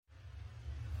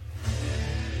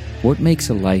What makes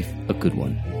a life a good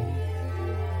one?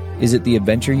 Is it the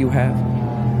adventure you have?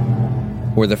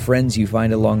 Or the friends you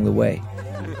find along the way?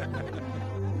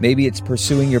 Maybe it's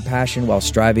pursuing your passion while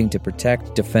striving to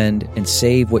protect, defend, and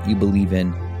save what you believe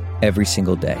in every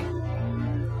single day.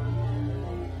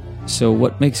 So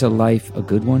what makes a life a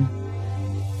good one?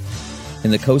 In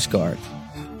the Coast Guard,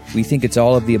 we think it's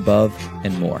all of the above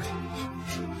and more.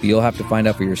 But you'll have to find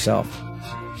out for yourself.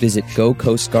 Visit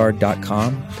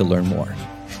gocoastguard.com to learn more.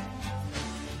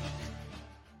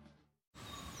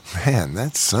 Man,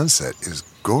 that sunset is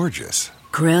gorgeous.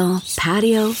 Grill,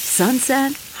 patio,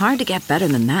 sunset. Hard to get better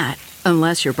than that.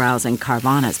 Unless you're browsing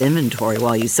Carvana's inventory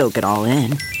while you soak it all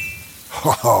in.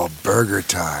 Oh, burger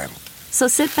time. So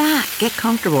sit back, get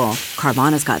comfortable.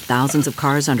 Carvana's got thousands of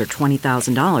cars under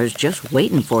 $20,000 just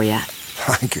waiting for you.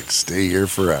 I could stay here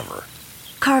forever.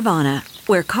 Carvana,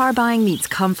 where car buying meets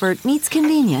comfort meets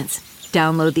convenience.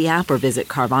 Download the app or visit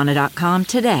Carvana.com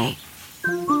today.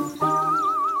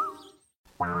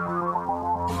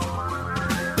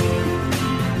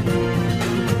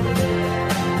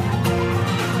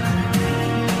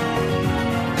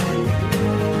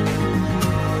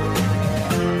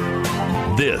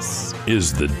 This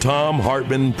is the Thom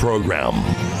Hartmann Program.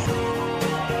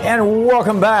 And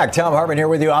welcome back. Thom Hartmann here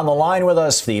with you. On the line with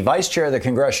us, the Vice Chair of the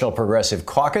Congressional Progressive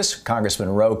Caucus, Congressman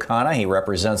Khanna. He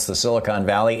represents the Silicon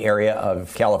Valley area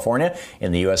of California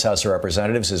in the U.S. House of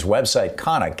Representatives. His website,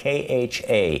 Khanna,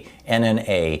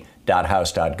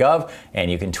 KHANNA.house.gov.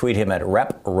 And you can tweet him at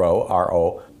RepRo,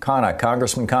 R-O, Khanna.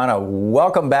 Congressman Khanna,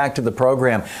 welcome back to the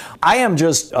program. I am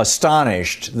just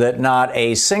astonished that not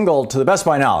a single, to the best of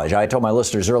my knowledge, I told my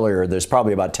listeners earlier, there's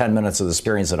probably about 10 minutes of the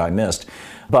experience that I missed,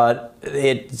 but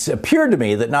it appeared to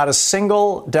me that not a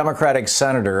single Democratic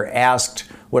senator asked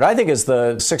what I think is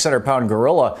the 600-pound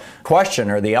gorilla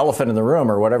question, or the elephant in the room,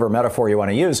 or whatever metaphor you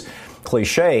want to use,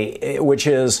 cliche, which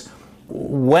is,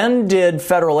 when did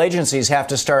federal agencies have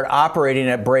to start operating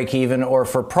at break even or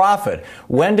for profit?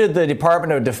 When did the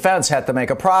Department of Defense have to make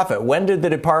a profit? When did the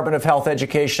Department of Health,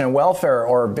 Education, and Welfare,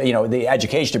 or, the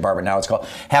Education Department now it's called,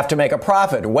 have to make a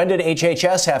profit? When did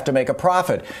HHS have to make a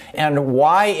profit? And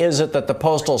why is it that the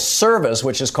Postal Service,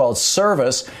 which is called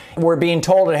Service, we're being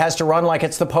told it has to run like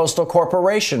it's the Postal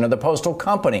Corporation or the Postal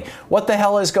Company? What the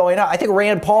hell is going on? I think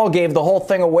Rand Paul gave the whole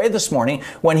thing away this morning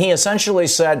when he essentially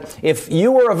said, if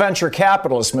you were a venture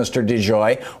capitalist, Mr.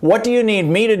 DeJoy, what do you need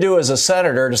me to do as a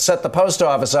senator to set the post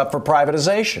office up for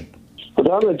privatization?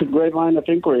 Well, that's a great line of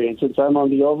inquiry. And since I'm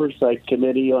on the Oversight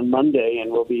Committee on Monday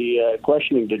and we'll be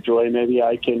questioning DeJoy, maybe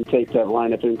I can take that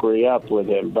line of inquiry up with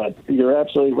him. But you're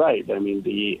absolutely right. I mean,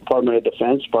 the Department of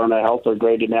Defense, Department of Health are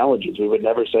great analogies. We would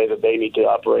never say that they need to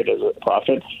operate as a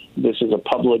profit. This is a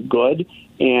public good,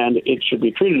 and it should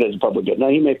be treated as a public good. Now,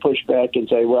 he may push back and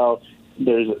say, well,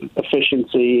 there's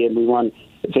efficiency and we want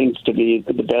things to be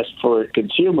the best for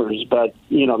consumers, but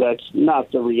that's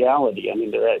not the reality. I mean,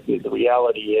 the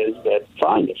reality is that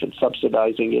fine, if it's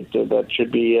subsidizing it, that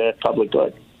should be a public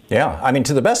good. Yeah, I mean,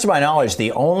 to the best of my knowledge,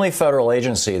 the only federal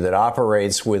agency that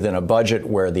operates within a budget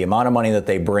where the amount of money that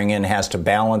they bring in has to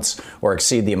balance or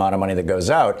exceed the amount of money that goes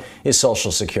out is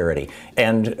Social Security.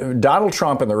 And Donald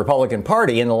Trump and the Republican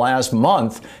Party in the last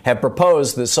month have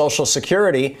proposed that Social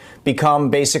Security become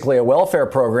basically a welfare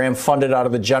program funded out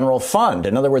of the general fund.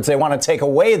 In other words, they want to take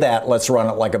away that let's run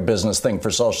it like a business thing for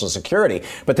Social Security,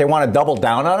 but they want to double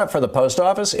down on it for the post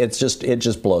office. It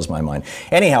just blows my mind.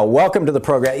 Anyhow, welcome to the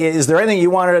program. Is there anything you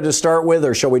wanted to start with,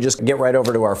 or shall we just get right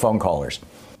over to our phone callers?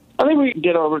 I think we can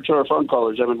get over to our phone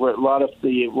callers. I mean, a lot of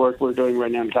the work we're doing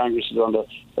right now in Congress is on the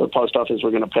post office.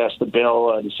 We're going to pass the bill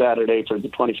on Saturday for the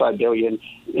 $25 billion,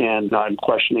 and I'm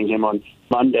questioning him on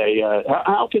Monday.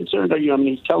 How concerned are you? I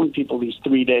mean, he's telling people these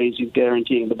 3 days. He's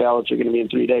guaranteeing the ballots are going to be in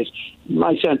 3 days.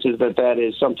 My sense is that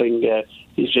is something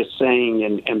he's just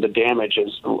saying, and the damage has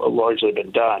largely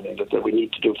been done, and that we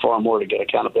need to do far more to get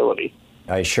accountability.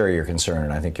 I share your concern,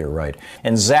 and I think you're right.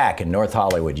 And Zach in North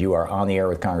Hollywood, you are on the air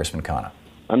with Congressman Khanna.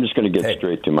 I'm just going to get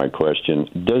straight to my question.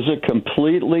 Does a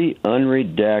completely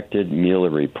unredacted Mueller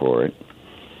report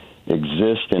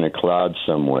exist in a cloud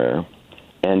somewhere,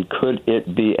 and could it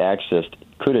be accessed?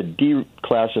 Could a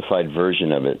declassified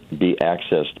version of it be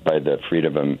accessed by the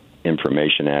Freedom of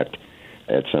Information Act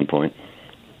at some point?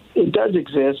 It does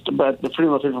exist, but the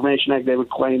Freedom of Information Act, they would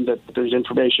claim that there's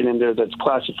information in there that's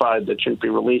classified that shouldn't be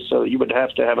released. So you would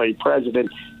have to have a president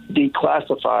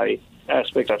declassify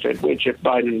aspect of it, which if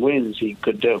Biden wins, he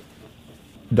could do.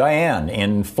 Diane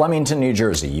in Flemington, New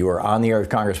Jersey, you are on the air with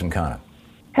Congressman Khanna.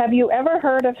 Have you ever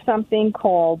heard of something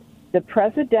called the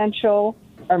Presidential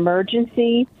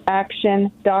Emergency Action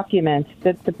Documents?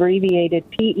 That's abbreviated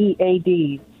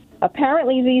PEADs.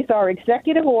 Apparently, these are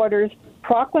executive orders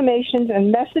proclamations and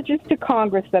messages to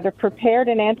Congress that are prepared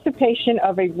in anticipation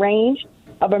of a range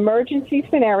of emergency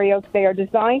scenarios. They are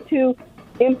designed to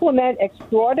implement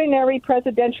extraordinary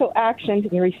presidential actions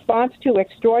in response to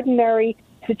extraordinary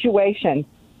situations.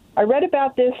 I read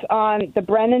about this on the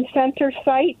Brennan Center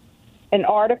site, an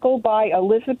article by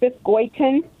Elizabeth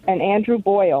Goyton and Andrew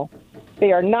Boyle.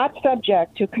 They are not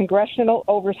subject to congressional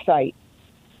oversight.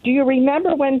 Do you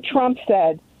remember when Trump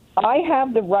said, "I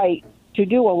have the right to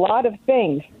do a lot of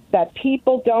things that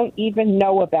people don't even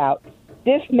know about"?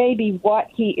 This may be what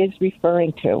he is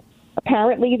referring to.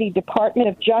 Apparently, the Department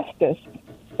of Justice,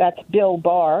 that's Bill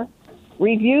Barr,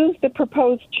 reviews the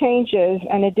proposed changes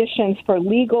and additions for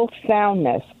legal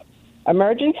soundness.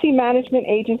 Emergency Management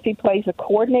Agency plays a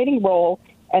coordinating role,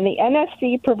 and the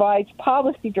NSC provides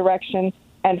policy direction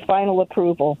and final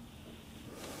approval.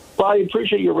 Well, I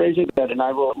appreciate you raising that, and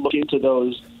I will look into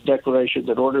those declarations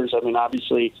and orders. I mean,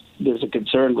 obviously, there's a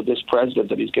concern with this president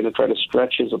that he's going to try to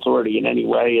stretch his authority in any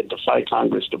way and defy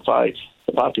Congress, defy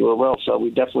the popular will. So we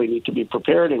definitely need to be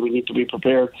prepared, and we need to be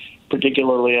prepared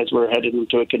particularly as we're headed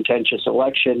into a contentious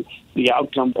election, the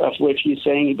outcome of which he's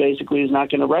saying he basically is not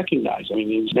going to recognize. I mean,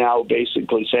 he's now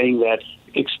basically saying that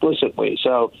explicitly.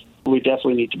 So we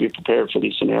definitely need to be prepared for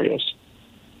these scenarios.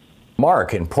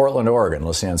 Mark in Portland, Oregon,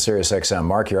 listening on Sirius XM.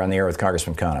 Mark, you're on the air with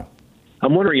Congressman Khanna.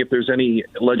 I'm wondering if there's any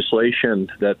legislation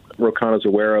that Ro Khanna is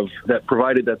aware of that,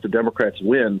 provided that the Democrats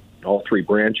win all three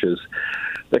branches,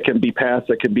 that can be passed,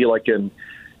 that can be like an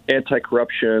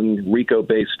anti-corruption,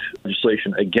 RICO-based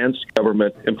legislation against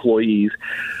government employees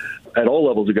at all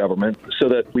levels of government, so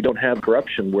that we don't have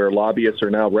corruption where lobbyists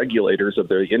are now regulators of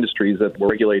the industries that were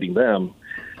regulating them.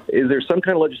 Is there some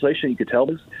kind of legislation you could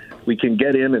tell us we can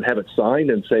get in and have it signed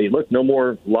and say, look, no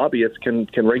more lobbyists can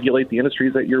regulate the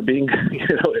industries that you're being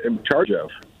in charge of?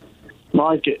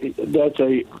 Mike, that's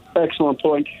an excellent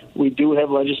point. We do have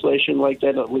legislation like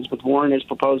that. Elizabeth Warren has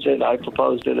proposed it. I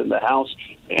proposed it in the House,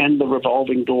 and the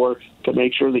revolving door to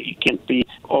make sure that you can't be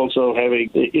also having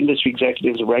the industry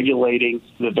executives regulating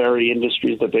the very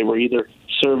industries that they were either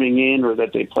serving in or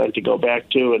that they plan to go back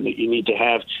to, and that you need to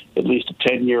have at least a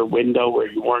 10-year window where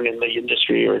you weren't in the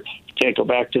industry or can't go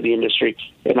back to the industry.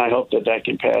 And I hope that that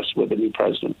can pass with the new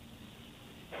president.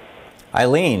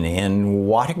 Eileen in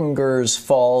Wattingers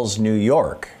Falls, New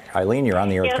York. Eileen, you're on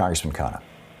the air with Congressman Khanna.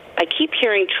 I keep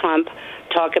hearing Trump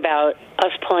talk about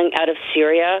us pulling out of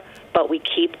Syria, but we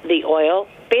keep the oil.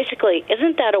 Basically,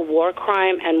 isn't that a war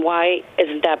crime, and why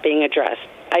isn't that being addressed?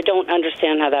 I don't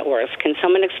understand how that works. Can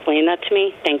someone explain that to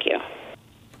me? Thank you.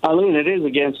 Eileen, it is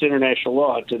against international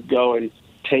law to go and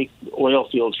take oil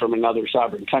fields from another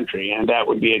sovereign country, and that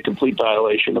would be a complete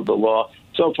violation of the law.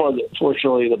 So far,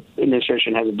 fortunately, the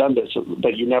administration hasn't done this,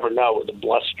 but you never know with the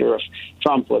bluster of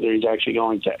Trump whether he's actually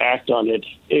going to act on it.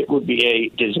 It would be a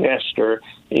disaster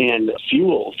and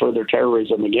fuel further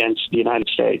terrorism against the United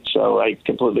States. So I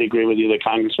completely agree with you that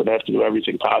Congress would have to do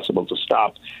everything possible to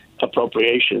stop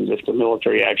appropriations if the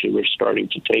military actually were starting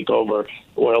to take over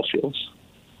oil fields.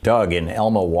 Doug in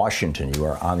Elma, Washington, you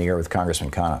are on the air with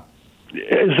Congressman Khanna.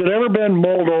 Has it ever been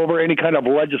mulled over, any kind of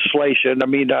legislation? I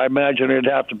mean, I imagine it'd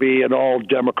have to be in all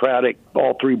Democratic,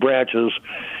 all three branches,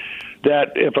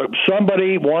 that if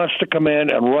somebody wants to come in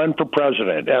and run for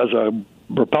president as a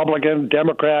Republican,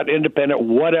 Democrat, Independent,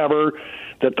 whatever,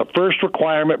 that the first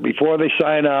requirement before they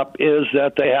sign up is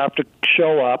that they have to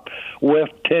show up with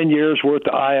 10 years worth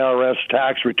of IRS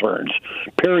tax returns,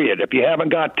 period. If you haven't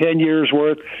got 10 years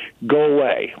worth, go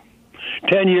away.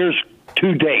 10 years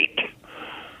to date.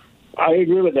 I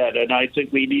agree with that, and I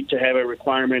think we need to have a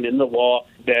requirement in the law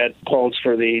that calls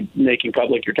for the making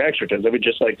public your tax returns. I mean,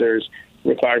 just like there's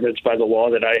requirements by the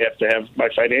law that I have to have my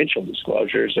financial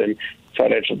disclosures and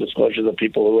financial disclosures of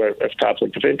people who have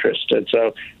conflict of interest. And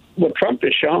so what Trump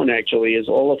has shown, actually, is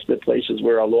all of the places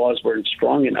where our laws weren't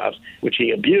strong enough, which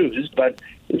he abused, but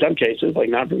in some cases, like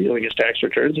not revealing his tax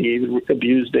returns, he even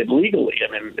abused it legally.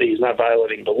 I mean, he's not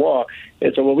violating the law.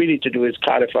 And so what we need to do is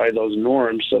codify those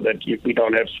norms so that we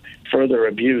don't have further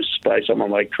abuse by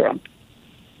someone like Trump.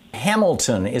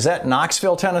 Hamilton, is that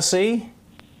Knoxville, Tennessee?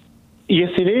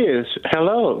 Yes, it is.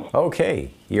 Hello.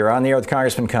 Okay. You're on the air with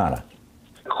Congressman Khanna.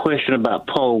 Question about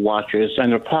poll watchers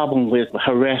and the problem with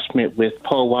harassment with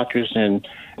poll watchers and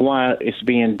why it's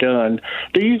being done.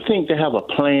 Do you think they have a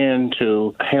plan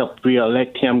to help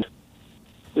reelect him?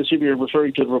 this if you're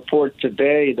referring to the report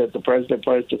today that the president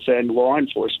plans to send law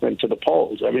enforcement to the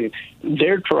polls. I mean,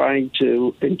 they're trying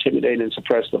to intimidate and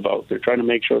suppress the vote. They're trying to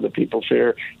make sure that people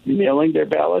fear mailing their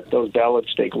ballot. Those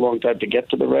ballots take a long time to get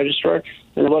to the registrar.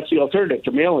 And what's the alternative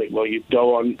to mailing? Well, you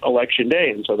go on Election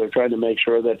Day. And so they're trying to make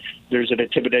sure that there's an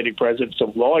intimidating presence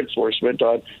of law enforcement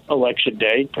on Election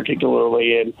Day,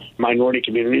 particularly in minority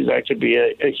communities. That could be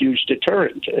a huge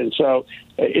deterrent. And so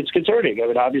it's concerning. I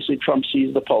mean, obviously, Trump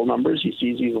sees the poll numbers. He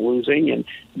sees he's losing, and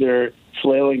they're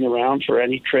flailing around for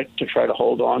any trick to try to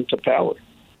hold on to power.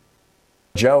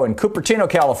 Joe in Cupertino,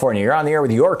 California, you're on the air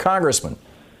with your congressman.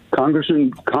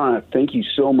 Congressman Khanna, thank you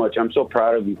so much. I'm so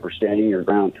proud of you for standing your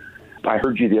ground. I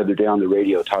heard you the other day on the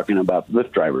radio talking about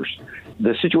Lyft drivers.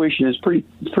 The situation is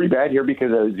pretty bad here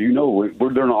because, as you know,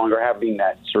 we're no longer having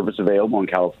that service available in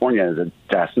California as of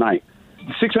last night.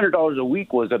 $600 a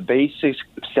week was a basic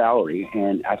salary,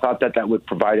 and I thought that would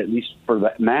provide at least for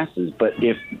the masses. But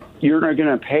if you're not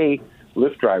going to pay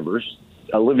Lyft drivers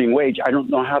a living wage, I don't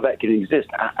know how that can exist.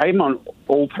 I'm an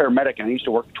old paramedic, and I used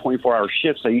to work 24-hour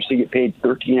shifts. I used to get paid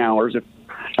 13 hours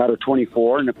out of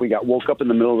 24, and if we got woke up in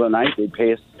the middle of the night, they'd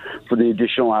pay us for the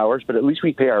additional hours, but at least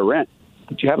we pay our rent.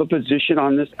 Do you have a position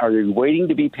on this? Are you waiting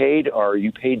to be paid, or are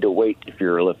you paid to wait if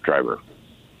you're a Lyft driver?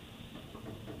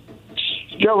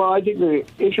 Joe, well, I think the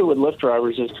issue with Lyft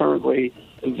drivers is currently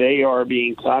they are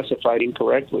being classified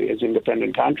incorrectly as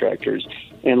independent contractors.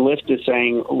 And Lyft is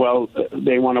saying, well,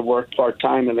 they want to work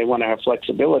part-time and they want to have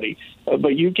flexibility.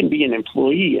 But you can be an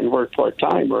employee and work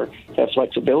part-time or have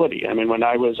flexibility. I mean, when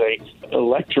I was a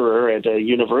lecturer at a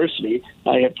university,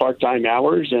 I had part-time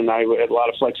hours and I had a lot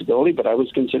of flexibility, but I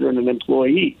was considered an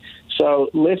employee. So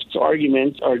Lyft's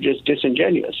arguments are just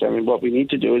disingenuous. I mean, what we need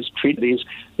to do is treat these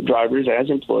drivers as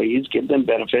employees, give them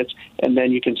benefits, and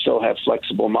then you can still have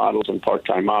flexible models and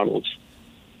part-time models.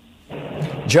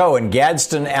 Joe in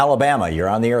Gadsden, Alabama. You're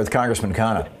on the air with Congressman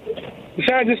Khanna.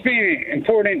 Besides this being an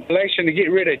important election to get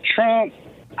rid of Trump,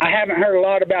 I haven't heard a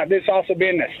lot about this also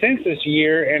being a census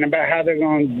year and about how they're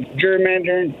going to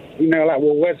gerrymander, like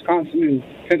with Wisconsin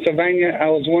and Pennsylvania. I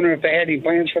was wondering if they had any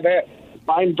plans for that.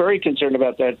 I'm very concerned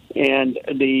about that. And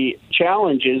the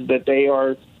challenge is that they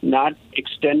are not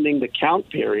extending the count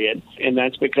period, and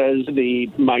that's because the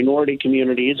minority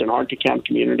communities and hard-to-count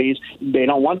communities, they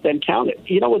don't want them counted.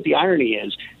 You know what the irony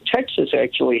is? Texas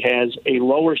actually has a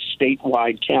lower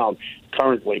statewide count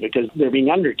currently because they're being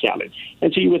undercounted.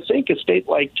 And so you would think a state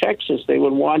like Texas, they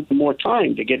would want more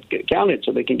time to get counted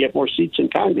so they can get more seats in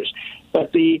Congress.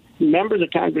 But the members of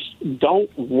Congress don't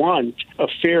want a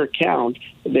fair count.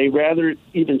 They rather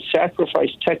even sacrifice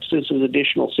Texas's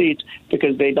additional seats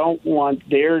because they don't want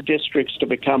their districts to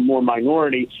become more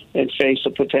minority and face a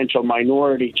potential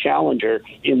minority challenger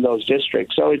in those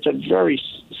districts. So it's a very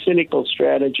cynical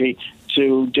strategy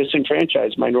to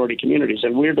disenfranchise minority communities.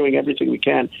 And we're doing everything we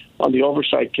can on the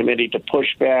Oversight Committee to push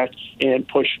back and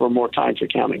push for more time for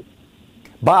counting.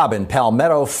 Bob in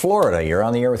Palmetto, Florida. You're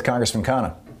on the air with Congressman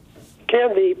Khanna.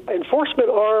 Can the enforcement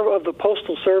arm of the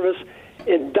Postal Service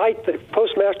indict the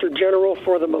Postmaster General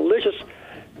for the malicious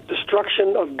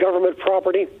destruction of government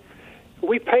property?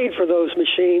 We paid for those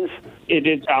machines. It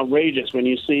is outrageous when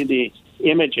you see the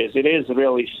images. It is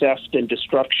really theft and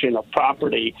destruction of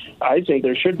property. I think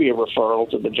there should be a referral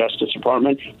to the Justice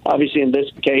Department. Obviously, in this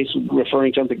case,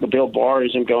 referring something to Bill Barr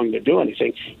isn't going to do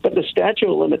anything. But the statute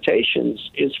of limitations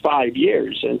is 5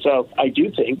 years. And so I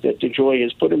do think that DeJoy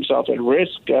has put himself at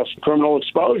risk of criminal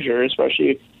exposure,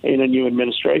 especially in a new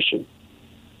administration.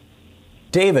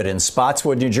 David in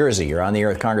Spotswood, New Jersey. You're on the air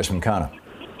with Congressman Khanna.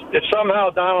 If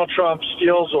somehow Donald Trump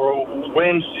steals or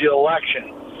wins the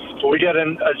election, we get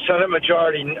a Senate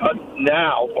majority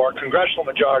now or a congressional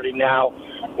majority now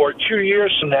or 2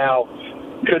 years from now,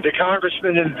 could the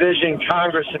congressman envision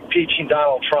Congress impeaching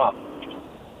Donald Trump?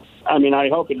 I mean, I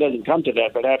hope it doesn't come to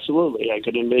that, but absolutely. I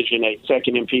could envision a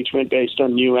second impeachment based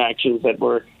on new actions that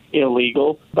were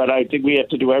illegal. But I think we have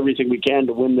to do everything we can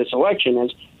to win this election.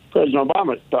 As President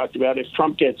Obama talked about, if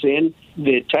Trump gets in,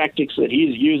 the tactics that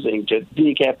he's using to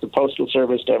decap the Postal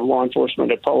Service, to have law enforcement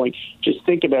at polling, just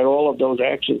think about all of those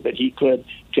actions that he could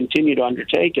continue to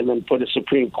undertake and then put a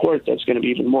Supreme Court that's going to be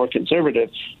even more conservative.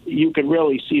 You could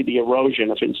really see the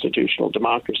erosion of institutional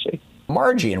democracy.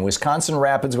 Margie in Wisconsin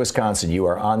Rapids, Wisconsin. You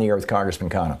are on the air with Congressman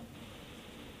Khanna.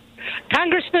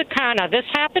 Congressman Khanna, this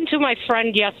happened to my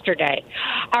friend yesterday.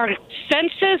 Are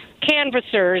census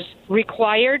canvassers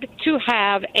required to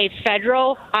have a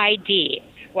federal ID?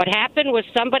 What happened was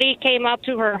somebody came up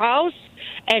to her house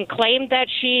and claimed that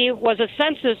she was a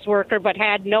census worker but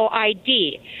had no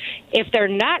ID. If they're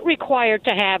not required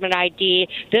to have an ID,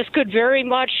 this could very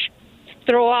much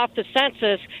throw off the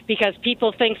census because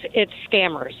people think it's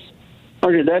scammers.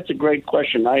 Okay, that's a great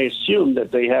question. I assume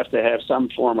that they have to have some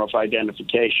form of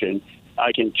identification.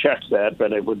 I can check that,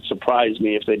 but it would surprise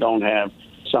me if they don't have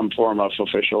some form of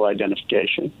official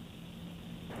identification.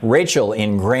 Rachel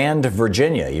in Grand,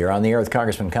 Virginia. You're on the air with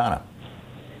Congressman Khanna.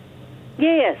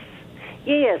 Yes.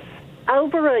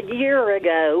 Over a year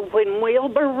ago, when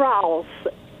Wilbur Ross,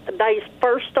 they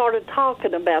first started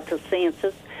talking about the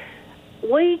census,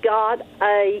 we got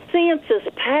a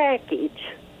census package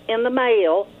in the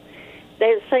mail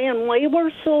that's saying we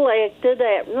were selected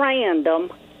at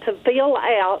random to fill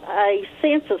out a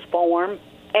census form,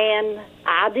 and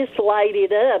I just laid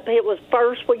it up. It was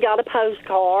first we got a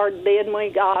postcard, then we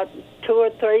got 2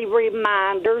 or 3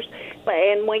 reminders,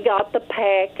 and we got the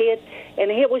packet,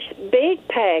 and it was a big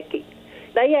packet.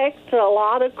 They asked a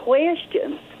lot of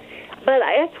questions, but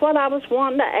that's what I was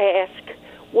wanting to ask.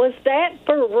 Was that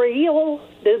for real?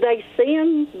 Do they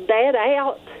send that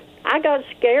out? I got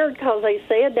scared because they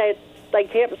said that they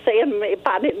kept saying if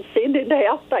I didn't send it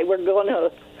out, they were going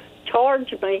to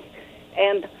charge me,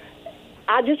 and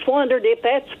I just wondered if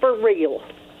that's for real.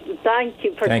 Thank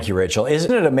you. Thank you, Rachel.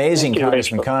 Isn't it amazing,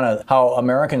 Congressman Khanna, how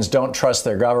Americans don't trust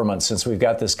their government since we've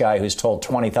got this guy who's told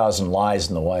 20,000 lies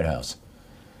in the White House?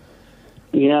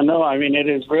 Yeah, no, I mean, it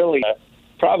is really a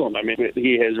problem. I mean,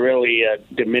 he has really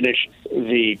diminished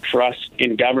the trust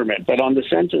in government. But on the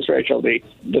census, Rachel, the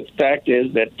fact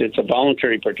is that it's a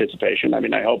voluntary participation. I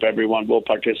mean, I hope everyone will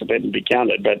participate and be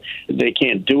counted, but they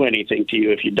can't do anything to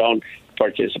you if you don't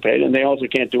participate, and they also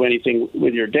can't do anything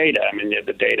with your data. I mean,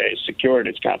 the data is secured,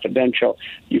 it's confidential,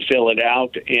 you fill it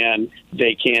out, and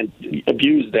they can't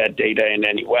abuse that data in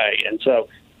any way. And so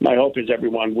my hope is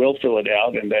everyone will fill it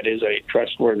out, and that is a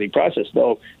trustworthy process,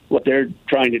 though what they're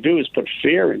trying to do is put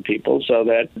fear in people so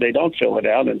that they don't fill it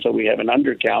out, and so we have an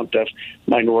undercount of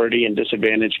minority and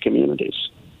disadvantaged communities.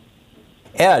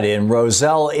 Ed in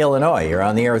Roselle, Illinois. You're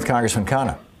on the air with Congressman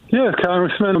Khanna. Yes,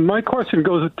 Congressman. My question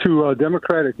goes to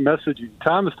Democratic messaging.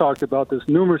 Tom has talked about this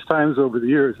numerous times over the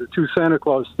years, the two Santa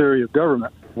Claus theory of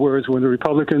government. Whereas when the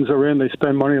Republicans are in, they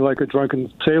spend money like a drunken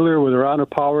sailor. When they're out of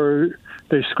power,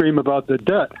 they scream about the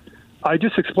debt. I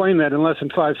just explained that in less than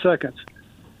 5 seconds.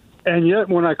 And yet,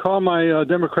 when I call my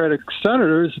Democratic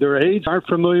senators, their aides aren't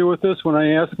familiar with this. When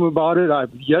I ask them about it,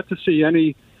 I've yet to see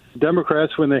any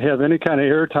Democrats, when they have any kind of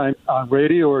airtime on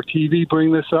radio or TV,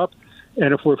 bring this up.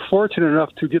 And if we're fortunate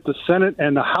enough to get the Senate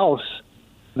and the House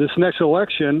this next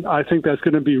election, I think that's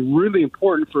going to be really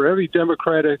important for every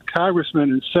Democratic congressman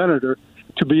and senator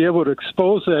to be able to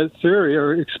expose that theory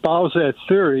or espouse that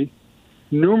theory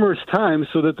numerous times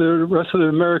so that the rest of the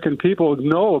American people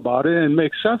know about it and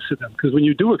make sense to them. Because when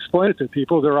you do explain it to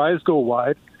people, their eyes go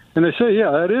wide and they say,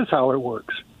 yeah, that is how it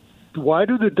works. Why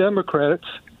do the Democrats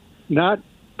not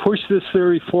push this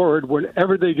theory forward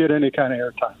whenever they get any kind of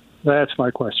airtime? That's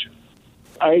my question.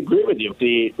 I agree with you.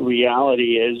 The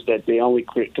reality is that they only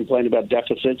complain about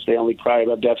deficits. They only cry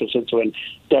about deficits when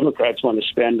Democrats want to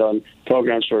spend on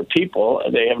programs for people.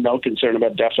 They have no concern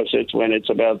about deficits when it's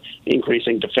about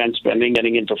increasing defense spending,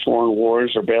 getting into foreign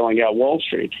wars, or bailing out Wall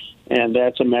Street. And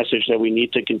that's a message that we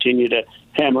need to continue to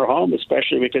hammer home,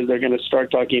 especially because they're going to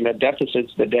start talking about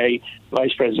deficits the day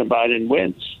Vice President Biden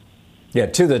wins. Yeah,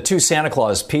 to the two Santa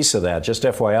Claus piece of that, just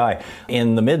FYI,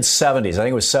 in the mid-'70s, I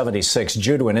think it was 76,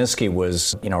 Jude Wanniski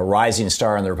was, a rising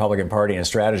star in the Republican Party and a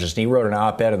strategist. And he wrote an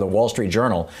op-ed in the Wall Street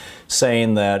Journal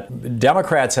saying that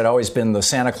Democrats had always been the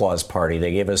Santa Claus party.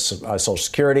 They gave us Social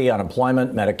Security,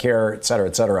 unemployment, Medicare, et cetera,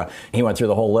 et cetera. He went through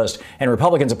the whole list. And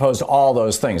Republicans opposed all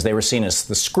those things. They were seen as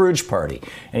the Scrooge Party.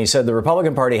 And he said the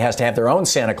Republican Party has to have their own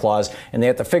Santa Claus, and they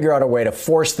have to figure out a way to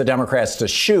force the Democrats to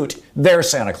shoot their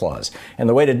Santa Claus. And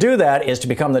the way to do that is to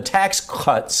become the tax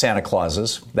cut Santa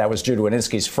Clauses. That was Jude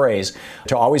Wanniski's phrase,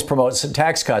 to always promote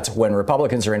tax cuts when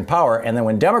Republicans are in power. And then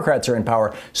when Democrats are in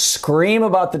power, scream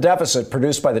about the deficit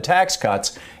produced by the tax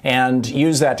cuts and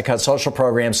use that to cut social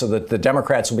programs so that the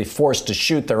Democrats will be forced to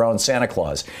shoot their own Santa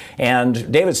Claus.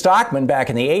 And David Stockman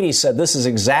back in the 80s said this is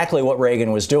exactly what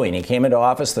Reagan was doing. He came into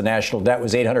office, the national debt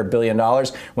was $800 billion.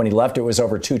 When he left, it was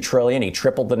over $2 trillion. He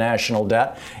tripled the national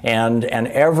debt. And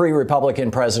every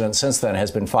Republican president since then has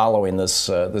been following this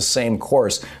the same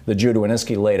course that Jude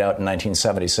Wanniski laid out in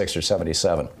 1976 or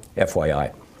 77,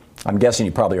 FYI. I'm guessing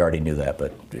you probably already knew that,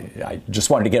 but I just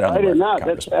wanted to get on the record. I did not.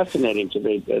 That's fascinating to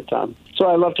me, Tom. So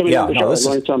I love coming on the show.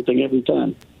 I learn something every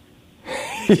time.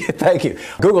 Thank you.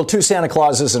 Google two Santa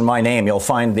Clauses and my name. You'll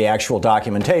find the actual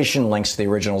documentation, links to the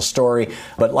original story.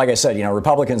 But like I said,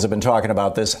 Republicans have been talking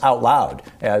about this out loud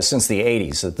since the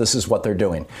 80s, that this is what they're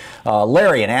doing.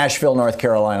 Larry in Asheville, North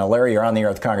Carolina. Larry, you're on the air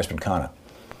with Congressman Khanna.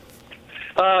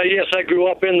 Yes, I grew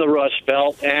up in the Rust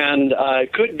Belt, and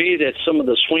it could be that some of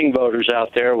the swing voters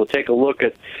out there will take a look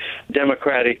at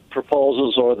Democratic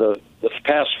proposals or the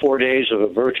past 4 days of a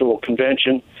virtual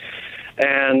convention,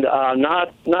 and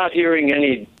not hearing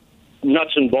any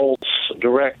nuts and bolts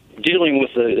direct dealing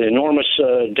with the enormous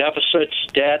deficits,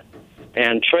 debt,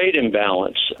 and trade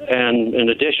imbalance, and in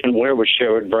addition, where was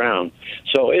Sherrod Brown?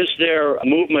 So is there a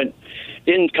movement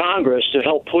in Congress to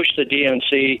help push the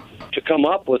DNC to come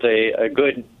up with a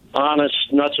good, honest,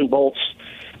 nuts and bolts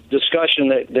discussion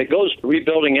that goes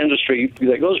rebuilding industry,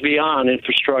 that goes beyond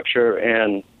infrastructure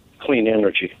and clean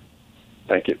energy?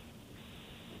 Thank you.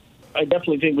 I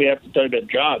definitely think we have to talk about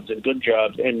jobs and good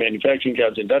jobs and manufacturing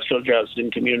jobs, industrial jobs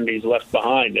in communities left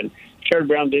behind. And Sherrod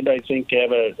Brown did, I think,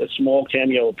 have a small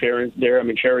cameo appearance there. I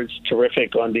mean, Sherrod's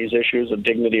terrific on these issues of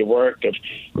dignity of work, of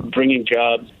bringing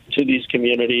jobs to these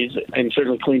communities, and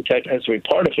certainly clean tech has to be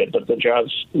part of it, but the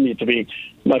jobs need to be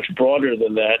much broader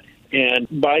than that. And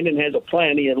Biden has a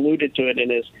plan. He alluded to it in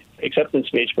his acceptance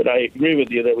speech, but I agree with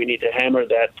you that we need to hammer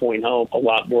that point home a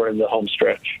lot more in the home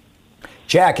stretch.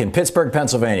 Jack in Pittsburgh,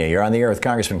 Pennsylvania. You're on the air with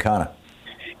Congressman Khanna.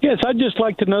 Yes, I'd just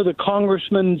like to know the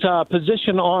congressman's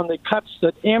position on the cuts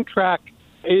that Amtrak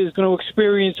is going to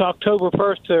experience October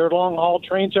 1st to their long-haul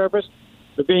train service.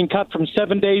 They're being cut from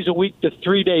 7 days a week to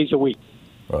 3 days a week.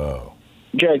 Whoa.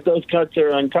 Jack, those cuts are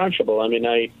unconscionable. I mean,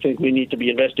 I think we need to be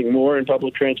investing more in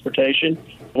public transportation.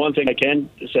 One thing I can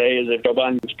say is if Joe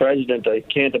Biden's president, I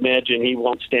can't imagine he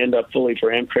won't stand up fully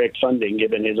for Amtrak funding,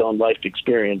 given his own life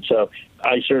experience. So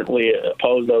I certainly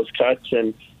oppose those cuts,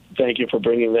 and thank you for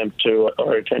bringing them to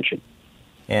our attention.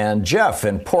 And Jeff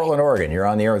in Portland, Oregon. You're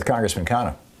on the air with Congressman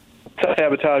Khanna.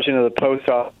 Sabotaging of the post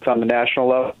office on the national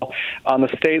level. On the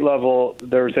state level,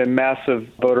 there's a massive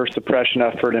voter suppression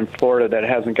effort in Florida that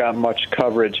hasn't gotten much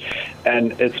coverage,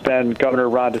 and it's been Governor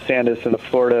Ron DeSantis and the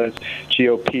Florida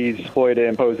GOP's ploy to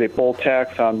impose a poll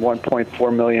tax on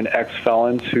 1.4 million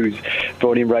ex-felons whose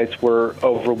voting rights were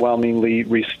overwhelmingly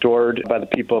restored by the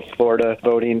people of Florida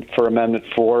voting for Amendment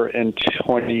 4 in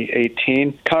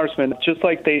 2018. Congressman, just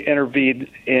like they intervened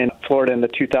in Florida in the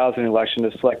 2000 election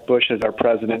to select Bush as our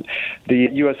president, the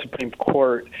U.S. Supreme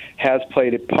Court has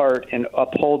played a part in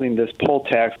upholding this poll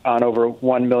tax on over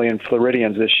 1 million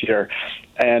Floridians this year.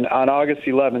 And on August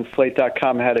 11th,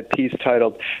 Slate.com had a piece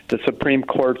titled "The Supreme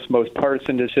Court's Most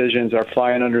Partisan Decisions Are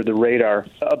Flying Under the Radar"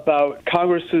 about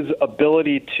Congress's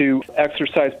ability to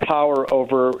exercise power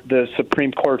over the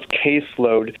Supreme Court's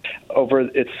caseload, over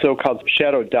its so-called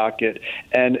shadow docket.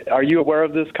 And are you aware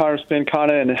of this, Congressman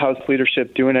Khanna, and House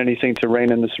leadership doing anything to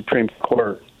rein in the Supreme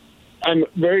Court? I'm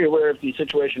very aware of the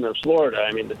situation of Florida.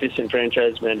 I mean, the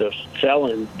disenfranchisement of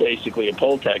felons, basically a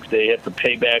poll tax. They have to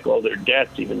pay back all their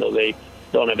debts, even though they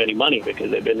don't have any money because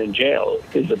they've been in jail,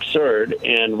 is absurd.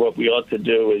 And what we ought to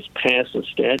do is pass a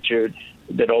statute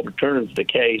that overturns the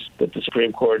case that the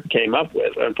Supreme Court came up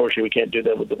with. Unfortunately, we can't do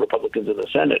that with the Republicans in the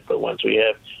Senate, but once we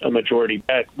have a majority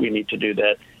back, we need to do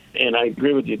that. And I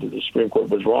agree with you that the Supreme Court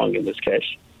was wrong in this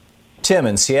case. Tim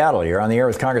in Seattle, you're on the air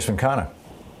with Congressman Khanna.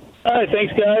 Hi,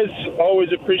 thanks, guys. Always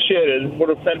appreciate it. What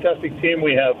a fantastic team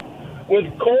we have. With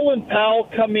Colin Powell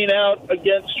coming out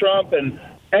against Trump and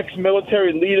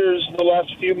ex-military leaders in the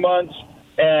last few months,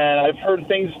 and I've heard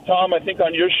things, Thom, I think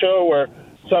on your show, where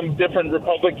some different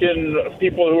Republican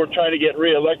people who were trying to get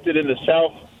reelected in the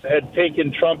South had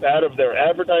taken Trump out of their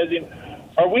advertising.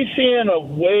 Are we seeing a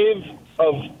wave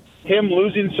of him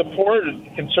losing support,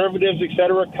 conservatives, et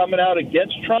cetera, coming out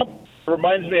against Trump?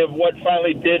 Reminds me of what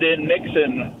finally did in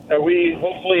Nixon. Are we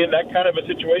hopefully in that kind of a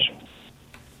situation?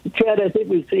 Chad, I think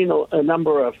we've seen a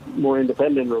number of more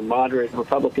independent or moderate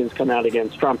Republicans come out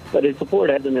against Trump, but his support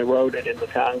hasn't eroded in the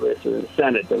Congress or the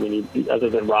Senate. I mean, other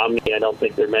than Romney, I don't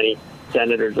think there are many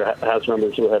senators or House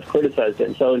members who have criticized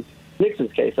him. So in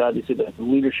Nixon's case, obviously the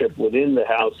leadership within the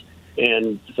House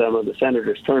and some of the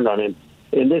senators turned on him.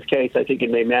 In this case, I think it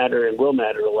may matter and will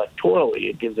matter electorally.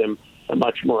 It gives him a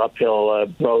much more uphill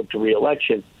road to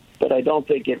re-election. But I don't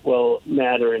think it will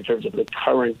matter in terms of the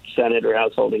current Senate or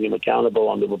House holding him accountable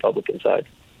on the Republican side.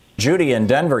 Judy in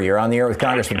Denver, you're on the air with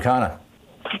Congressman Khanna.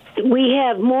 We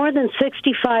have more than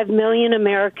 65 million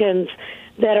Americans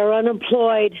that are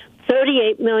unemployed.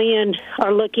 38 million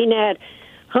are looking at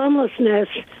homelessness.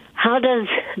 How does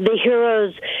the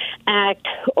HEROES Act,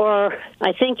 or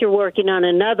I think you're working on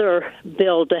another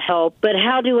bill to help, but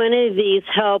how do any of these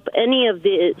help any of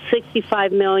the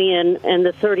 65 million and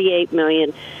the 38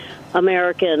 million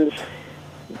Americans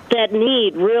that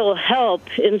need real help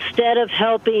instead of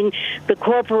helping the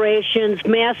corporations,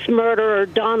 mass murderer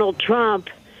Donald Trump,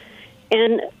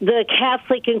 and the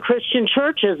Catholic and Christian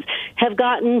churches have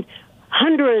gotten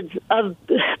hundreds of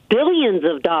billions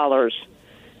of dollars.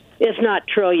 if not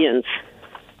trillions.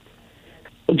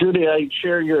 Well, Judy, I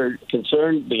share your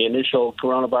concern. The initial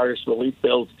coronavirus relief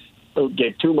bills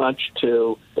gave too much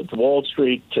to Wall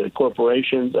Street, to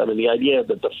corporations. I mean, the idea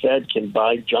that the Fed can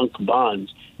buy junk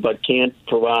bonds but can't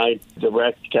provide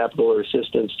direct capital or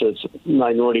assistance to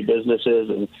minority businesses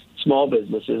and small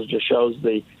businesses just shows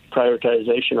the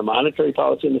prioritization of monetary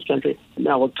policy in this country.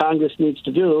 Now, what Congress needs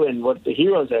to do, and what the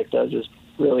HEROES Act does, is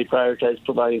really prioritize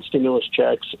providing stimulus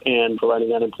checks and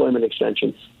providing unemployment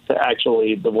extension to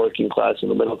actually the working class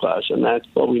and the middle class. And that's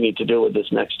what we need to do with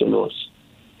this next stimulus.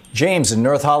 James in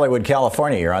North Hollywood,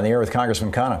 California. You're on the air with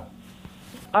Congressman Khanna.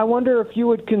 I wonder if you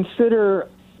would consider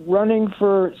running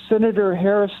for Senator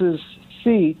Harris's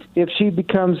seat if she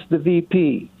becomes the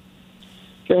VP.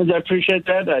 James, I appreciate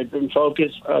that. I've been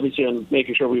focused, obviously, on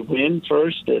making sure we win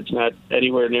first. It's not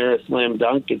anywhere near a slam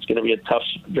dunk. It's going to be a tough,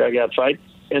 drag-out fight.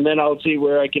 And then I'll see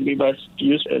where I can be best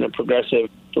used in a progressive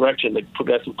direction. The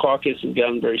Progressive Caucus has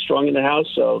gotten very strong in the House,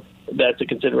 so that's a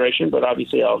consideration. But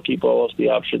obviously, I'll keep all of the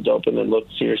options open and look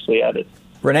seriously at it.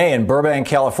 Renee in Burbank,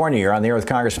 California. You're on the air with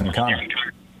Congressman Khanna.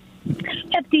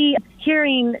 At the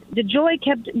hearing, DeJoy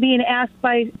kept being asked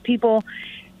by people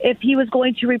if he was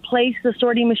going to replace the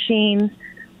sorting machines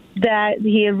that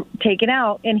he had taken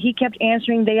out, and he kept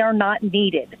answering they are not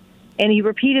needed. And he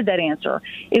repeated that answer.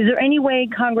 Is there any way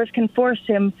Congress can force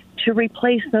him to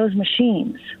replace those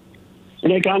machines?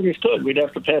 And Congress could. We'd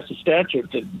have to pass a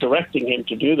statute directing him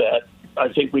to do that.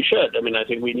 I think we should. I mean, I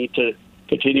think we need to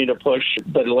continue to push,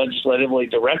 but legislatively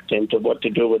direct him to what to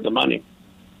do with the money.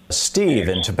 Steve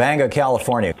in Topanga,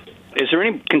 California. Is there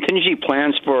any contingency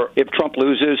plans for if Trump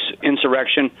loses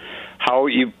insurrection, how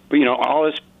all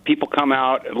his people come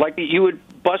out, like you would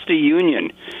bust a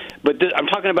union? But I'm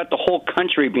talking about the whole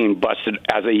country being busted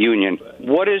as a union.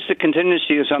 What is the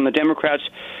contingencies on the Democrats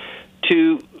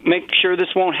to make sure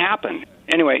this won't happen?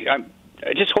 Anyway, I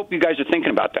just hope you guys are thinking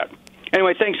about that.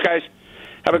 Anyway, thanks, guys.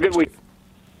 Have a good week.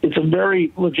 It's a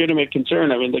very legitimate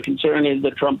concern. I mean, the concern is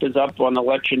that Trump is up on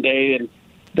Election Day and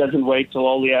doesn't wait till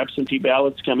all the absentee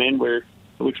ballots come in,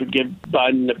 which would give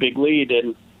Biden a big lead,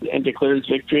 and declares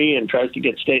victory and tries to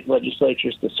get state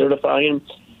legislatures to certify him,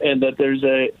 and that there's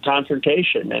a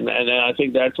confrontation. And I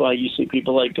think that's why you see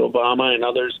people like Obama and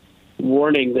others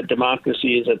warning that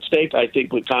democracy is at stake. I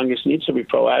think what Congress needs to be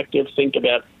proactive, think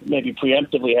about maybe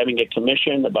preemptively having a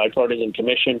commission, a bipartisan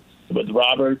commission with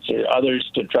Roberts or others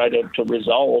to try to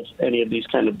resolve any of these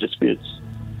kind of disputes.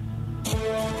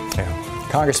 Yeah.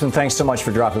 Congressman, thanks so much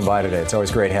for dropping by today. It's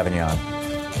always great having you on.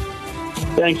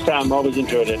 Thanks, Tom. Always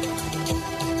enjoyed it.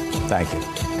 Thank you.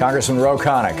 Congressman Ro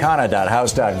Khanna,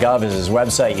 Khanna.house.gov is his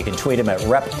website. You can tweet him at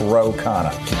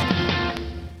 @RepRoKhanna.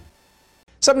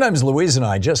 Sometimes Louise and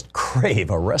I just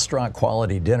crave a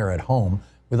restaurant-quality dinner at home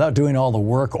without doing all the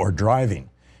work or driving.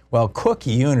 Well, Cook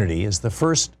Unity is the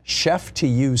first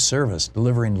chef-to-you service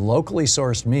delivering locally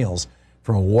sourced meals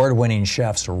from award-winning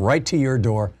chefs right to your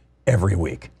door every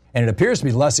week. And it appears to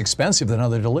be less expensive than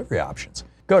other delivery options.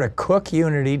 Go to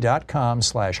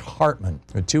cookunity.com/Hartman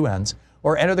with 2 N's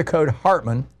or enter the code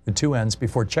Hartman with 2 N's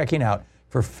before checking out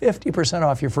for 50%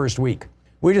 off your first week.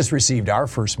 We just received our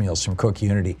first meals from Cook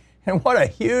Unity, and what a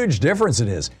huge difference it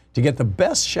is to get the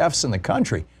best chefs in the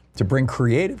country to bring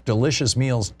creative, delicious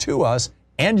meals to us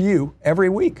and you every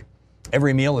week.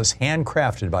 Every meal is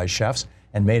handcrafted by chefs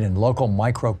and made in local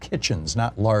micro kitchens,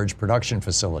 not large production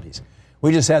facilities.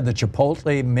 We just had the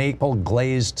Chipotle maple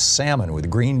glazed salmon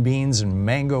with green beans and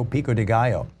mango pico de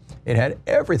gallo. It had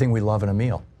everything we love in a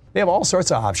meal. They have all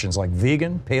sorts of options like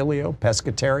vegan, paleo,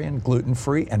 pescatarian,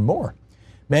 gluten-free, and more.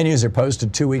 Menus are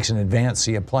posted 2 weeks in advance, so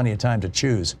you have plenty of time to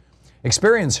choose.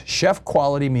 Experience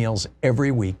chef-quality meals every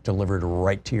week delivered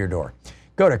right to your door.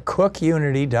 Go to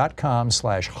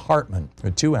cookunity.com/Hartman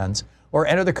with 2 N's or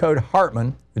enter the code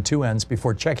Hartman with 2 N's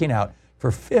before checking out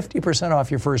for 50% off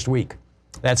your first week.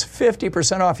 That's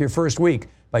 50% off your first week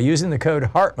by using the code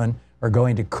Hartman or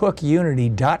going to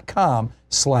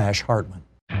cookunity.com/Hartman.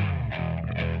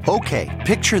 Okay,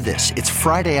 picture this. It's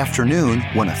Friday afternoon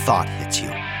when a thought hits you.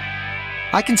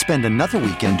 I can spend another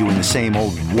weekend doing the same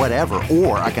old whatever,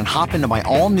 or I can hop into my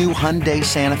all-new Hyundai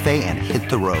Santa Fe and hit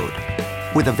the road.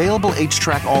 With available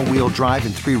H-Track all-wheel drive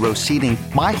and 3-row seating,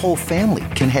 my whole family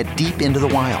can head deep into the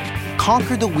wild.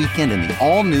 Conquer the weekend in the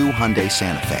all-new Hyundai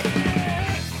Santa Fe.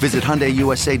 Visit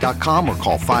HyundaiUSA.com or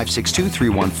call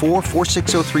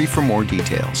 562-314-4603 for more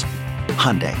details.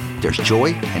 Hyundai, there's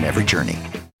joy in every journey.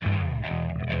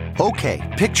 Okay,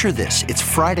 picture this. It's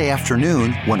Friday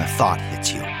afternoon when a thought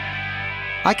hits you.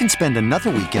 I can spend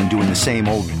another weekend doing the same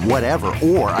old whatever,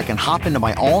 or I can hop into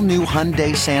my all-new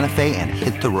Hyundai Santa Fe and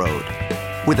hit the road.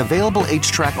 With available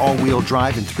H-Track all-wheel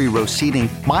drive and 3-row seating,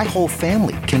 my whole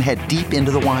family can head deep into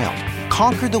the wild.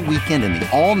 Conquer the weekend in the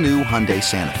all-new Hyundai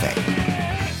Santa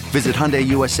Fe. Visit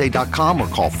HyundaiUSA.com or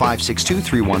call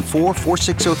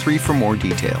 562-314-4603 for more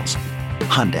details.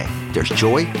 Hyundai, there's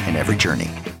joy in every journey.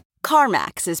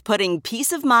 CarMax is putting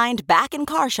peace of mind back in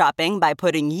car shopping by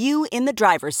putting you in the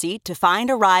driver's seat to find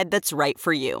a ride that's right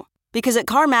for you. Because at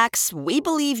CarMax, we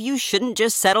believe you shouldn't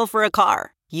just settle for a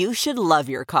car. You should love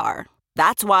your car.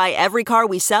 That's why every car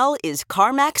we sell is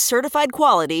CarMax certified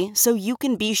quality, so you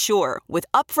can be sure with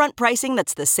upfront pricing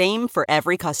that's the same for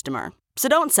every customer. So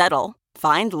don't settle.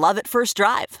 Find love at first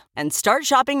drive and start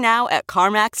shopping now at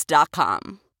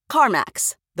CarMax.com.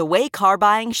 CarMax, the way car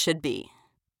buying should be.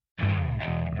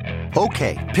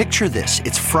 Okay, picture this.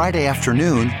 It's Friday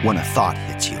afternoon when a thought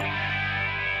hits you.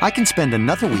 I can spend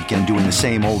another weekend doing the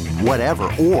same old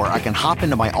whatever, or I can hop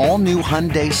into my all-new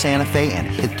Hyundai Santa Fe and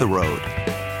hit the road.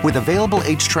 With available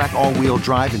H-Track all-wheel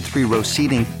drive and 3-row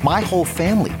seating, my whole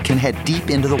family can head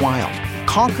deep into the wild.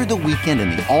 Conquer the weekend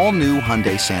in the all-new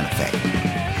Hyundai Santa Fe.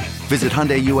 Visit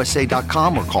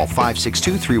HyundaiUSA.com or call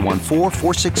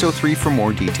 562-314-4603 for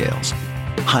more details.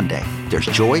 Hyundai, there's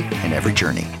joy in every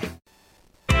journey.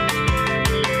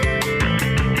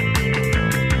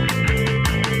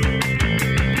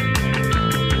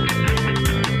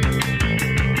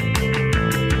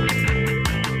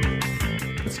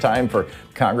 Time for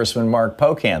Congressman Mark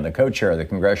Pocan, the co-chair of the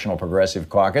Congressional Progressive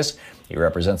Caucus. He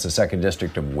represents the 2nd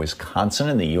District of Wisconsin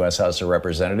in the U.S. House of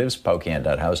Representatives.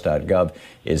 Pocan.house.gov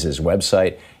is his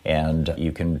website, and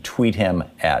you can tweet him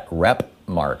at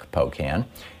 @RepMarkPocan.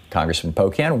 Congressman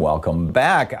Pocan, welcome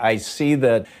back. I see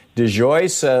that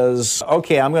DeJoy says,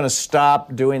 okay, I'm going to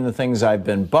stop doing the things I've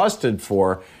been busted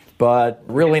for, but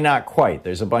really not quite.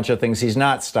 There's a bunch of things he's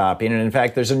not stopping, and in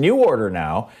fact, there's a new order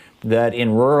now that in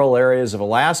rural areas of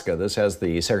Alaska, this has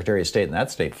the Secretary of State in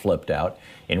that state flipped out.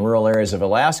 In rural areas of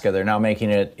Alaska, they're now making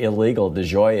it illegal.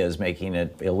 DeJoy is making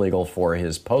it illegal for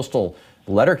his postal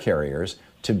letter carriers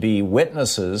to be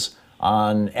witnesses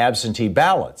on absentee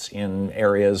ballots in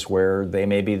areas where they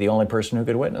may be the only person who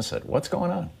could witness it. What's going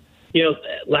on? You know,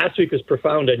 last week was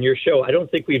profound on your show. I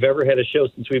don't think we've ever had a show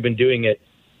since we've been doing it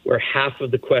where half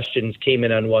of the questions came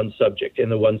in on one subject,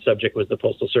 and the one subject was the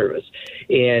Postal Service.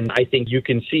 And I think you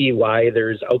can see why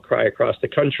there's outcry across the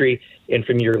country and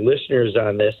from your listeners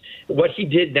on this. What he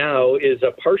did now is a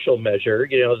partial measure.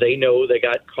 You know, they know they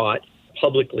got caught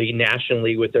publicly,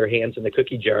 nationally, with their hands in the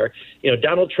cookie jar. You know,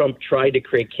 Donald Trump tried to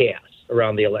create chaos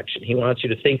around the election. He wants you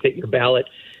to think that your ballot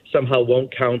somehow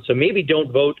won't count. So maybe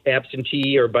don't vote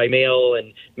absentee or by mail,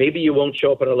 and maybe you won't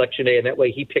show up on Election Day. And that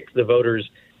way he picks the voters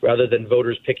rather than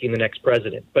voters picking the next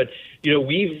president. But, you know,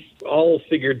 we've all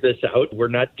figured this out. We're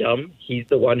not dumb. He's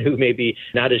the one who may be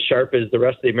not as sharp as the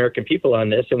rest of the American people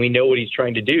on this, and we know what he's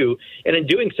trying to do. And in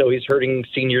doing so, he's hurting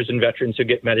seniors and veterans who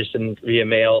get medicine via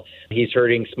mail. He's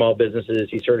hurting small businesses.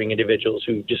 He's hurting individuals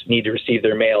who just need to receive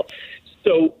their mail.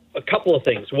 So a couple of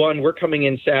things. One, we're coming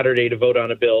in Saturday to vote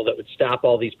on a bill that would stop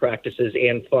all these practices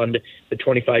and fund the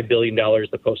 $25 billion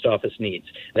the post office needs.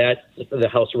 That's the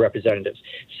House of Representatives.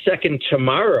 Second,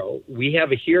 tomorrow we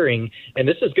have a hearing, and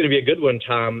this is going to be a good one,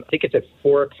 Tom. I think it's at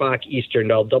 4 o'clock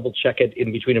Eastern. I'll double check it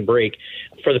in between a break.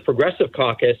 For the Progressive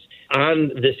Caucus on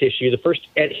this issue, the first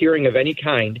hearing of any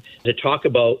kind to talk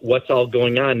about what's all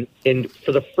going on. And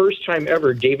for the first time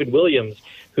ever, David Williams,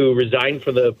 who resigned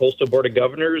from the Postal Board of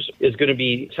Governors, is going to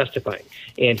be testifying.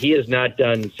 And he has not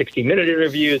done 60-minute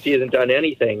interviews. He hasn't done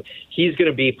anything. He's going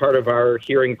to be part of our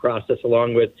hearing process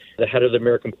along with the head of the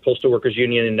American Postal Workers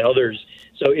Union and others.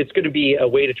 So it's going to be a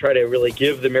way to try to really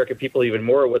give the American people even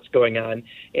more of what's going on.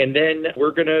 And then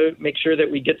we're going to make sure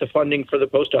that we get the funding for the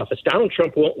post office. Donald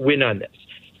Trump won't win on this.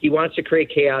 He wants to create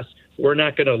chaos. We're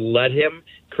not going to let him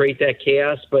create that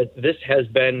chaos, but this has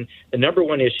been the number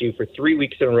one issue for 3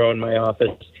 weeks in a row in my office.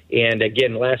 And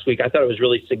again, last week, I thought it was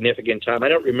really significant, Tom. I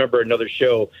don't remember another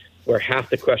show where half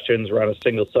the questions were on a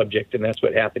single subject, and that's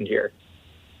what happened here.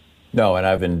 No, and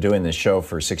I've been doing this show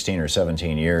for 16 or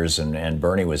 17 years, and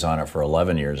Bernie was on it for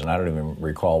 11 years, and I don't even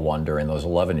recall one during those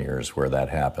 11 years where that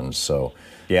happened. So,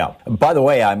 yeah. By the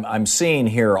way, I'm seeing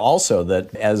here also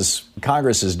that as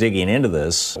Congress is digging into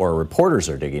this, or reporters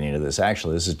are digging into this,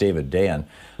 actually, this is David Dayen,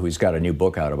 who's got a new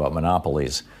book out about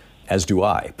monopolies, as do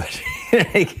I, but in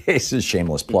any case, a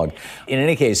shameless plug. In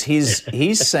any case,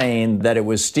 he's saying that it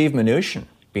was Steve Mnuchin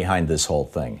behind this whole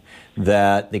thing,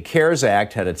 that the CARES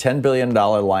Act had a $10 billion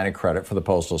line of credit for the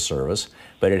Postal Service,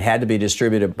 but it had to be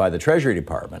distributed by the Treasury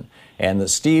Department, and that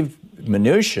Steve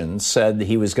Mnuchin said that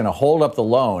he was going to hold up the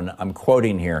loan, I'm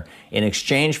quoting here, in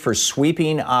exchange for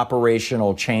sweeping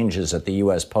operational changes at the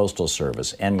U.S. Postal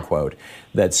Service, end quote.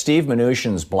 That Steve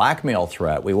Mnuchin's blackmail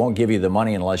threat, we won't give you the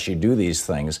money unless you do these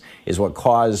things, is what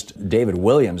caused David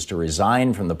Williams to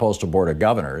resign from the Postal Board of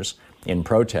Governors in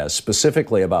protest,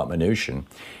 specifically about Mnuchin.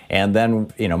 And then,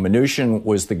 Mnuchin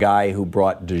was the guy who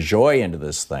brought DeJoy into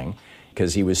this thing,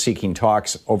 because he was seeking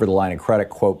talks over the line of credit,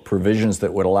 quote, provisions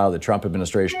that would allow the Trump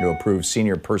administration to approve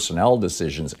senior personnel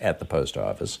decisions at the post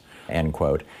office, end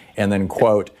quote. And then,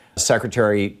 quote,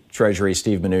 Secretary Treasury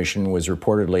Steve Mnuchin was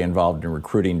reportedly involved in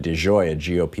recruiting DeJoy, a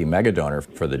GOP megadonor,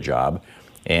 for the job.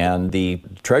 And the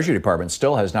Treasury Department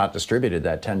still has not distributed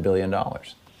that $10 billion.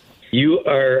 You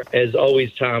are, as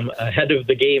always, Thom, ahead of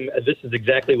the game. This is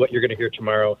exactly what you're going to hear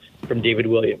tomorrow from David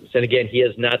Williams. And again, he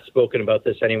has not spoken about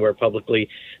this anywhere publicly.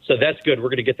 So that's good. We're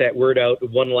going to get that word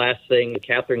out. One last thing,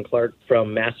 Catherine Clark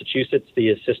from Massachusetts,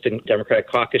 the Assistant Democratic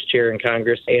Caucus Chair in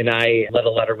Congress, and I led a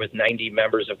letter with 90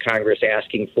 members of Congress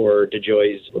asking for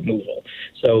DeJoy's removal.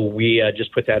 So we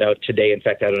just put that out today. In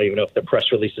fact, I don't even know if the press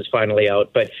release is finally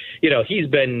out. But, he's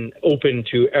been open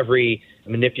to every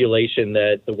manipulation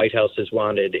that the White House has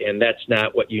wanted, and that's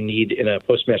not what you need in a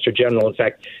Postmaster General. In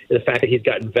fact, the fact that he's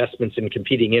got investments in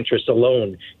competing interests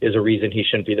alone is a reason he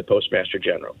shouldn't be the Postmaster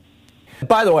General.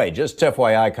 By the way, just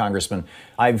FYI, Congressman,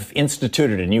 I've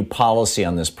instituted a new policy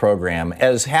on this program.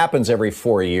 As happens every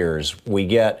 4 years, we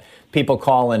get people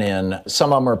calling in.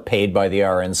 Some of them are paid by the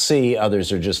RNC.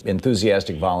 Others are just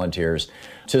enthusiastic volunteers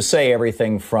to say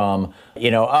everything from,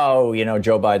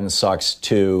 Joe Biden sucks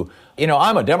to,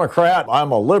 I'm a Democrat,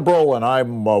 I'm a liberal, and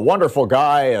I'm a wonderful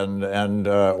guy, and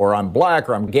or I'm black,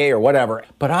 or I'm gay, or whatever.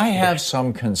 But I have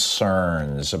some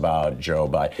concerns about Joe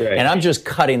Biden. Right. And I'm just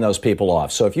cutting those people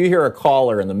off. So if you hear a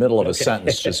caller in the middle of a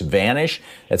sentence just vanish,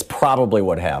 that's probably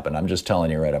what happened. I'm just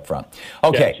telling you right up front.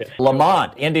 Okay, gotcha.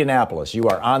 Lamont, Indianapolis, you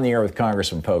are on the air with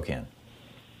Congressman Pocan.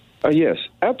 Yes.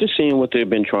 After seeing what they've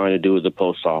been trying to do with the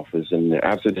post office and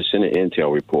after the Senate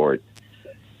Intel report,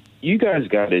 you guys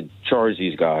got to charge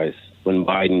these guys when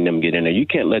Biden and them get in there. You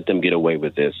can't let them get away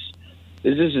with this.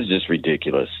 This is just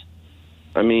ridiculous.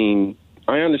 I mean,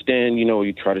 I understand,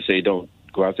 you try to say don't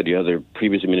go after the other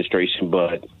previous administration,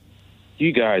 but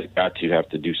you guys got to have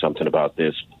to do something about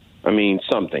this. I mean,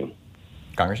 something.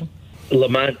 Congressman?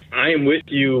 Lamont, I am with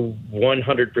you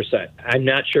 100%. I'm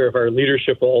not sure if our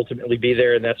leadership will ultimately be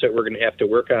there, and that's what we're going to have to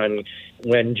work on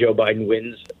when Joe Biden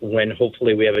wins, when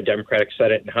hopefully we have a Democratic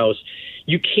Senate and House.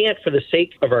 You can't, for the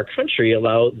sake of our country,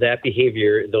 allow that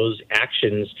behavior, those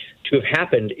actions to have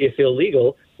happened. If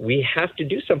illegal, we have to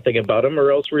do something about them,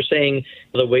 or else we're saying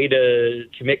the way to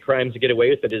commit crimes to get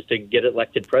away with it is to get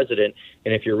elected president.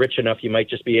 And if you're rich enough, you might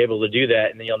just be able to do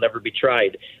that, and then you'll never be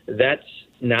tried. That's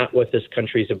not what this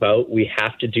country's about. We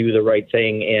have to do the right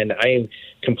thing. And I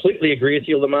completely agree with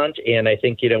you, Lamont. And I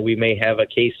think, we may have a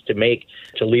case to make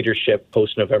to leadership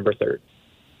post November 3rd.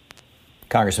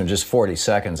 Congressman, just 40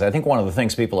 seconds. I think one of the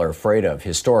things people are afraid of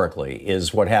historically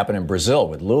is what happened in Brazil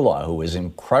with Lula, who was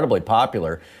incredibly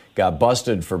popular, got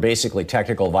busted for basically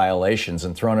technical violations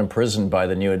and thrown in prison by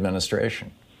the new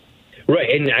administration. Right.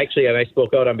 And actually, I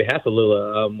spoke out on behalf of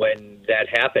Lula when that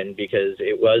happened, because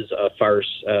it was a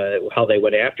farce how they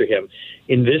went after him.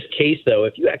 In this case, though,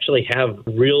 if you actually have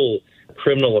real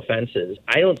criminal offenses,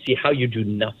 I don't see how you do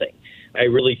nothing. I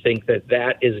really think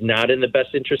that is not in the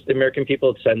best interest of the American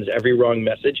people. It sends every wrong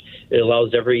message. It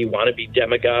allows every wannabe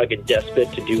demagogue and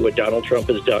despot to do what Donald Trump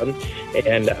has done.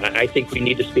 And I think we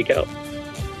need to speak out.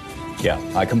 Yeah,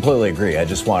 I completely agree. I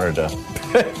just wanted to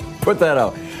put that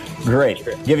out. Great.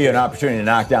 Sure. Give you an opportunity to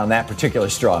knock down that particular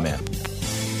straw man.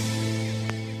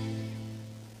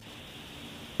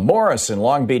 Morris in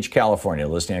Long Beach, California,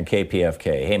 listening on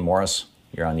KPFK. Hey, Morris,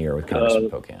 you're on the air with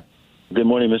Congressman Pocan. Good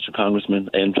morning, Mr. Congressman.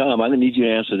 And Thom, I need you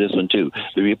to answer this one, too.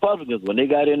 The Republicans, when they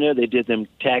got in there, they did them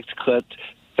tax cuts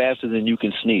faster than you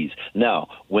can sneeze. Now,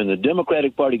 when the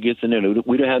Democratic Party gets in there,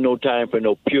 we don't have no time for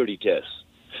no purity tests.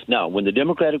 Now, when the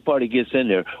Democratic Party gets in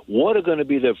there, what are going to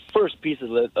be their first pieces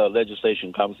of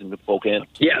legislation, Congressman Pocan?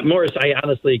 Yeah, Morris, I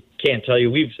honestly can't tell you.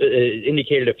 We've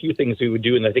indicated a few things we would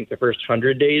do in, I think, the first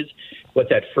 100 days. What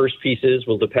that first piece is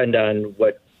will depend on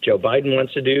what Joe Biden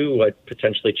wants to do, what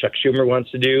potentially Chuck Schumer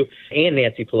wants to do, and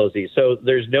Nancy Pelosi. So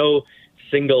there's no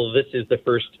single, this is the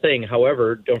first thing.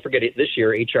 However, don't forget this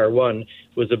year, H.R. 1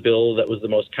 was a bill that was the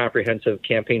most comprehensive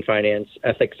campaign finance,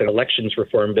 ethics, and elections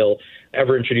reform bill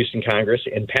ever introduced in Congress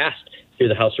and passed through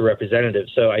the House of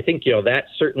Representatives. So I think, that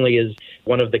certainly is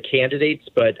one of the candidates,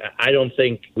 but I don't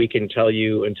think we can tell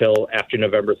you until after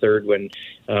November 3rd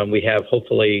when we have,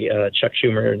 hopefully, Chuck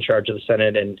Schumer in charge of the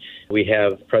Senate and we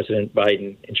have President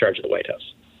Biden in charge of the White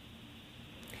House.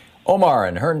 Omar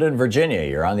in Herndon, Virginia.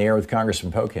 You're on the air with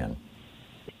Congressman Pocan.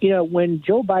 When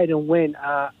Joe Biden wins,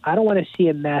 I don't want to see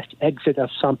a mass exit of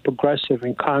some progressive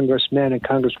and congressmen and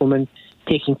congresswomen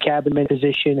taking cabinet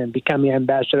position and becoming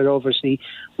ambassador overseas.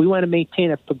 We want to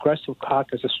maintain a progressive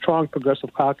caucus, a strong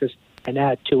progressive caucus, and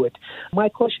add to it. My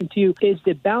question to you is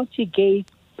the bounty gate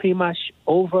pretty much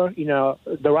over,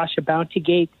 the Russia bounty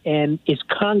gate, and is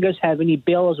Congress have any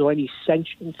bills or any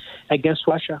sanctions against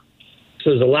Russia? So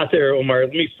there's a lot there, Omar.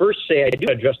 Let me first say I do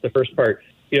address the first part.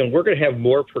 We're going to have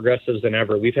more progressives than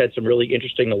ever. We've had some really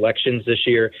interesting elections this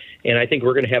year, and I think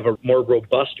we're going to have a more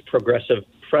robust progressive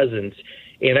presence.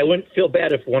 And I wouldn't feel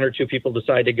bad if one or two people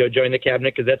decide to go join the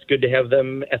cabinet, because that's good to have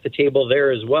them at the table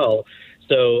there as well.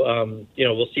 So,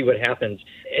 we'll see what happens.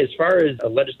 As far as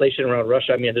legislation around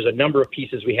Russia, there's a number of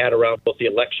pieces we had around both the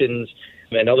elections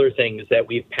and other things that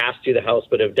we've passed through the House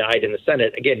but have died in the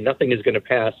Senate. Again, nothing is going to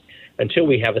pass until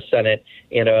we have a Senate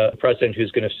and a president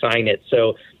who's going to sign it.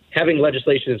 So having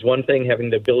legislation is one thing. Having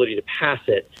the ability to pass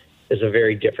it is a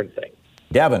very different thing.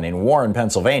 Devin in Warren,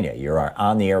 Pennsylvania. You're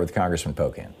on the air with Congressman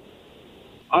Pocan.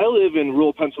 I live in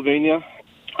rural Pennsylvania.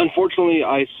 Unfortunately,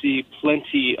 I see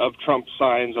plenty of Trump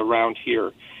signs around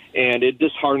here, and it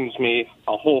disheartens me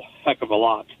a whole heck of a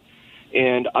lot.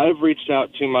 And I've reached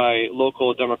out to my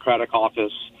local Democratic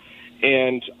office,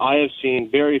 and I have seen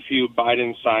very few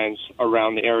Biden signs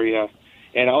around the area,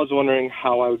 and I was wondering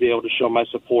how I would be able to show my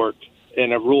support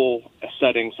in a rural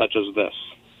setting such as this.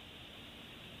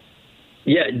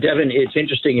 Yeah, Devin, it's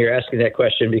interesting you're asking that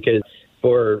question, because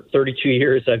for 32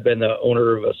 years, I've been the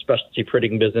owner of a specialty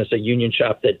printing business, a union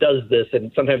shop that does this.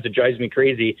 And sometimes it drives me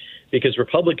crazy because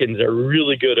Republicans are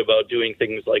really good about doing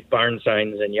things like barn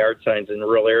signs and yard signs in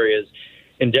rural areas.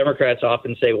 And Democrats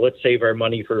often say, well, let's save our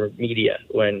money for media,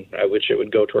 when I wish it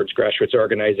would go towards grassroots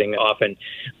organizing often.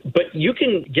 But you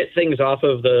can get things off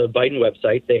of the Biden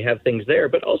website. They have things there.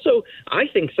 But also, I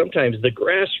think sometimes the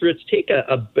grassroots take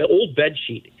a old bed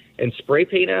sheet and spray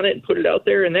paint on it and put it out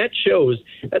there. And that shows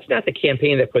that's not the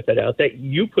campaign that put that out, that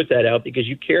you put that out because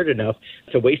you cared enough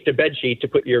to waste a bed sheet to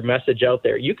put your message out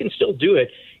there. You can still do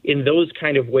it in those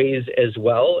kind of ways as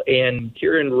well. And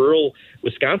here in rural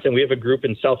Wisconsin, we have a group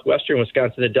in southwestern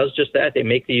Wisconsin that does just that. They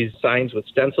make these signs with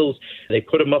stencils. They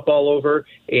put them up all over,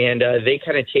 and they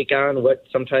kind of take on what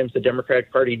sometimes the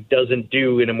Democratic Party doesn't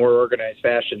do in a more organized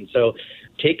fashion. So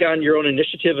take on your own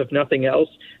initiative, if nothing else.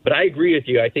 But I agree with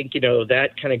you. I think, that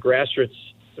kind of grassroots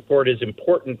support is an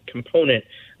important component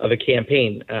of a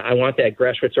campaign. I want that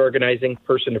grassroots organizing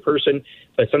person to person,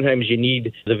 but sometimes you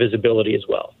need the visibility as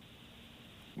well.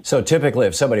 So typically,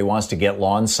 if somebody wants to get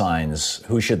lawn signs,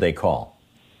 who should they call?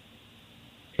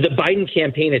 The Biden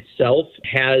campaign itself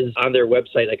has on their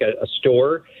website like a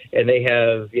store, and they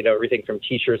have, everything from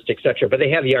T-shirts to et cetera, but they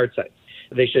have yard signs.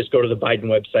 They should just go to the Biden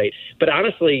website. But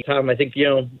honestly, Thom, I think,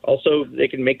 also they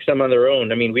can make some on their own.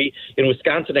 We, in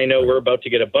Wisconsin, I know we're about to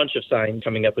get a bunch of signs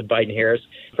coming up with Biden-Harris.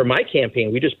 For my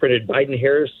campaign, we just printed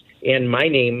Biden-Harris and my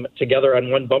name together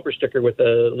on one bumper sticker with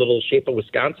a little shape of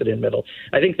Wisconsin in the middle.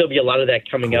 I think there'll be a lot of that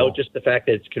coming out. Just the fact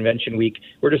that it's convention week,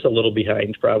 we're just a little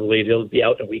behind probably. It'll be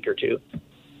out in a week or two.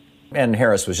 And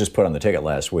Harris was just put on the ticket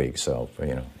last week, so,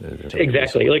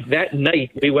 Exactly. Like that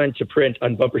night, we went to print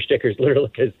on bumper stickers,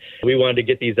 literally, because we wanted to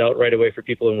get these out right away for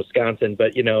people in Wisconsin.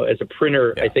 But, as a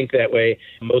printer, I think that way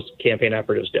most campaign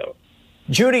operatives don't.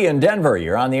 Judy in Denver,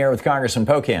 you're on the air with Congressman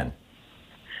Pocan.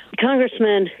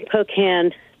 Congressman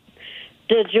Pocan,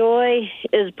 DeJoy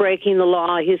is breaking the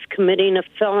law. He's committing a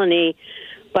felony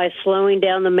by slowing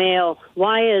down the mail.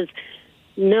 Why is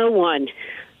no one,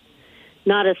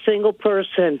 not a single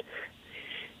person,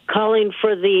 calling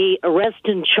for the arrest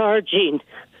and charging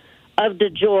of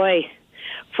DeJoy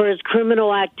for his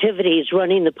criminal activities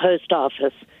running the post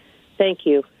office? Thank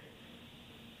you.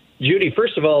 Judy,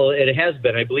 first of all, it has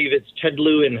been. I believe it's Ted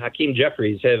Lieu and Hakeem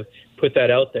Jeffries have put that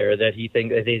out there, that I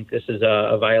think this is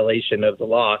a violation of the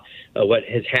law, what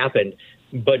has happened.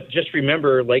 But just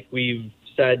remember, like we've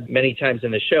said many times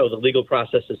in the show, the legal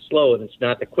process is slow and it's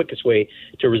not the quickest way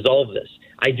to resolve this.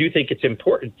 I do think it's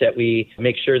important that we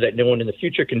make sure that no one in the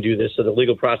future can do this, so the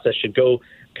legal process should go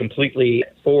completely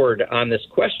forward on this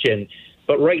question.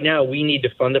 But right now, we need to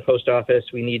fund the post office.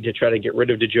 We need to try to get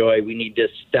rid of DeJoy. We need to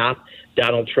stop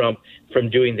Donald Trump from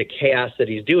doing the chaos that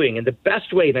he's doing. And the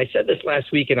best way, and I said this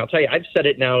last week, and I'll tell you, I've said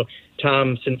it now,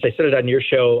 Thom, since I said it on your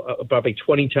show probably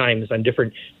 20 times on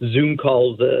different Zoom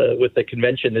calls with the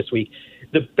convention this week.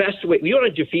 The best way, we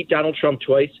want to defeat Donald Trump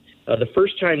twice. The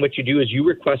first time what you do is you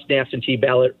request an absentee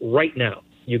ballot right now.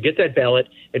 You get that ballot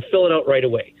and fill it out right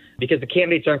away, because the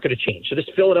candidates aren't going to change. So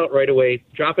just fill it out right away,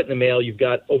 drop it in the mail. You've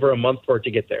got over a month for it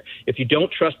to get there. If you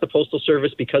don't trust the Postal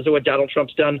Service because of what Donald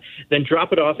Trump's done, then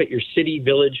drop it off at your city,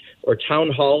 village, or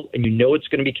town hall, and you know it's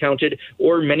going to be counted.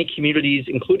 Or many communities,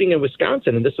 including in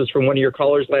Wisconsin, and this was from one of your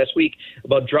callers last week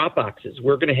about drop boxes.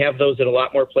 We're going to have those in a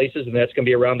lot more places, and that's going to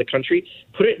be around the country.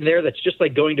 Put it in there. That's just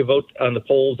like going to vote on the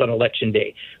polls on Election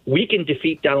Day. We can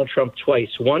defeat Donald Trump twice,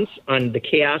 once on the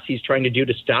chaos he's trying to do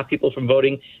to stop people from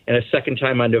voting, and a second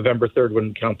time on November 3rd when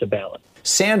we count the ballot.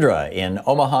 Sandra in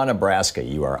Omaha, Nebraska,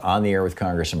 you are on the air with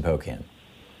Congressman Pocan.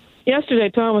 Yesterday,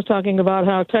 Thom was talking about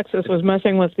how Texas was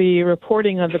messing with the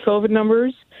reporting of the COVID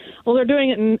numbers. Well, they're doing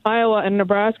it in Iowa and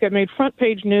Nebraska. It made front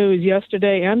page news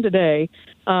yesterday and today.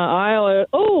 Iowa,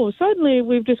 suddenly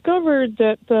we've discovered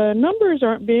that the numbers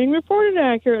aren't being reported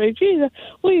accurately. Geez,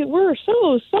 we're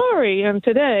so sorry. And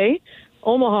today,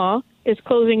 Omaha is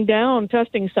closing down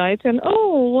testing sites. And,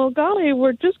 golly,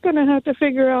 we're just going to have to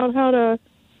figure out how to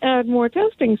add more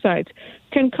testing sites.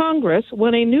 Can Congress,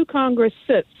 when a new Congress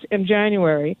sits in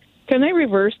January, can they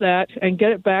reverse that and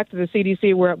get it back to the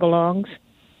CDC where it belongs?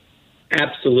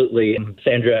 Absolutely.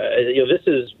 Sandra, this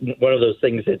is one of those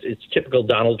things that it's typical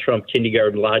Donald Trump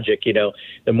kindergarten logic.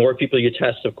 The more people you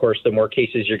test, of course, the more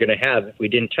cases you're going to have. If we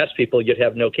didn't test people, you'd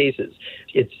have no cases.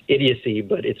 It's idiocy,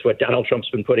 but it's what Donald Trump's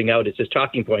been putting out. It's his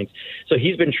talking points. So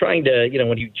he's been trying to,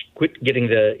 when he quit getting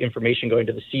the information going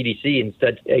to the CDC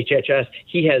instead HHS,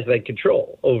 he has the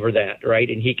control over that, right?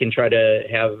 And he can try to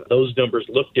have those numbers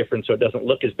look different so it doesn't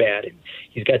look as bad. And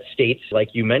he's got states, like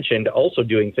you mentioned, also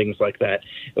doing things like that.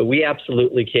 But we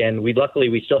absolutely can. Luckily,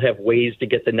 we still have ways to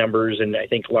get the numbers, and I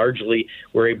think largely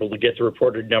we're able to get the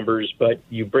reported numbers. But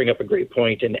you bring up a great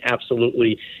point, and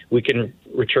absolutely we can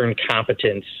return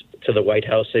competence to the White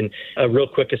House. And a real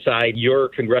quick aside, your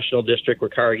congressional district where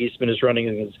Kara Eastman is running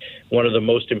is one of the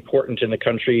most important in the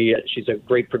country. She's a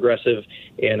great progressive,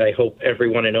 and I hope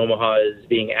everyone in Omaha is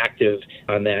being active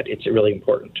on that. It's really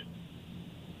important.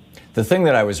 The thing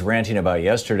that I was ranting about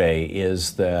yesterday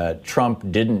is that Trump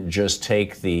didn't just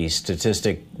take the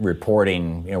statistic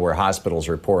reporting, where hospitals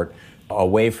report,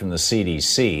 away from the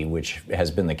CDC, which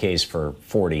has been the case for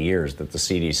 40 years, that the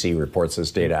CDC reports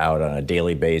this data out on a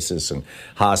daily basis and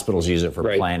hospitals use it for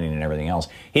planning and everything else.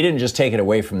 He didn't just take it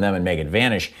away from them and make it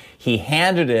vanish. He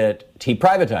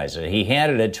privatized it. He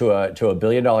handed it to a $1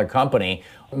 billion company,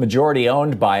 majority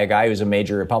owned by a guy who's a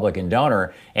major Republican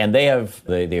donor, and they have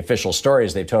the official story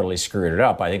is they've totally screwed it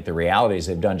up. I think the reality is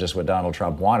they've done just what Donald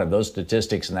Trump wanted. Those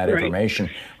statistics and that information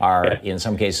are in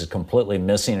some cases completely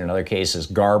missing, in other cases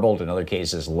garbled, in other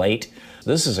cases late.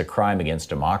 This is a crime against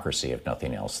democracy, if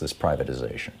nothing else, this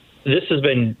privatization. This has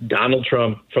been Donald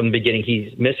Trump from the beginning.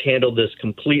 He's mishandled this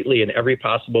completely in every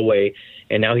possible way,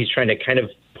 and now he's trying to kind of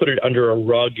put it under a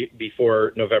rug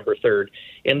before November 3rd.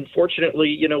 And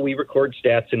fortunately, we record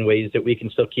stats in ways that we can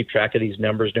still keep track of these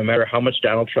numbers. No matter how much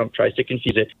Donald Trump tries to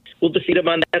confuse it, we'll defeat him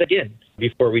on that again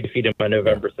before we defeat him on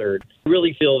November 3rd. I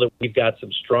really feel that we've got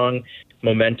some strong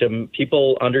momentum.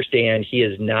 People understand he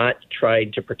has not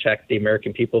tried to protect the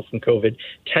American people from COVID.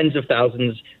 Tens of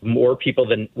thousands more people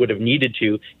than would have needed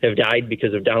to have died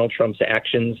because of Donald Trump's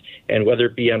actions. And whether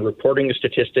it be on reporting the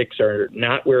statistics or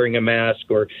not wearing a mask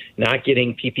or not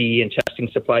getting PPE and testing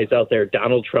supplies out there,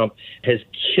 Donald Trump is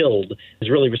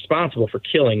really responsible for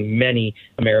killing many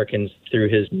Americans through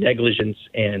his negligence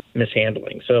and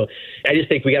mishandling. So I just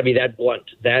think we got to be that blunt.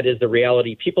 That is the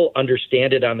reality. People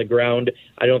understand it on the ground.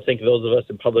 I don't think those of us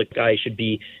in public eye should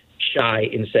be shy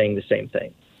in saying the same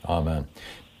thing. Amen.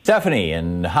 Stephanie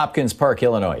in Hopkins Park,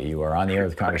 Illinois, you are on the air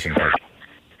with Congressman Pocan.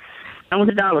 I went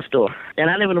to the dollar store, and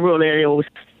I live in a rural area where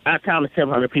our town is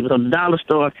 700 people. So the dollar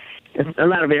store, a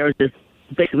lot of areas is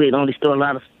basically the only store a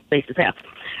lot of spaces have.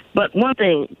 But one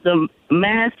thing, the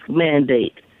mask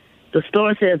mandate, the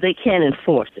store says they can't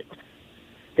enforce it.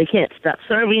 They can't stop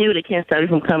serving you. They can't stop you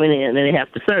from coming in, and they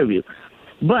have to serve you.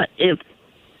 But if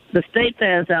the state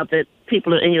finds out that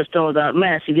people are in your store without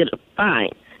masks, you get a fine.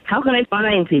 How can they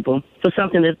fine people for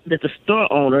something that the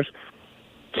store owners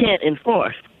can't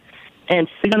enforce? And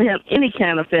they're going to have any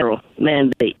kind of federal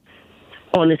mandate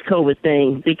on this COVID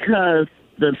thing because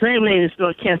the same lady in the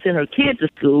store can't send her kids to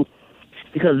school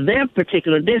because their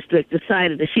particular district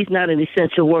decided that she's not an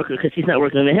essential worker because she's not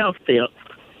working in the health field.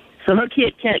 So her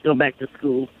kid can't go back to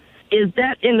school. Is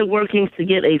that in the workings to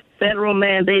get a federal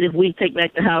mandate if we take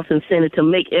back the House and Senate to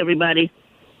make everybody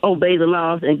obey the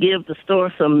laws and give the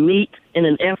store some meat in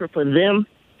an effort for them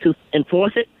to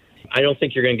enforce it? I don't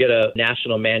think you're going to get a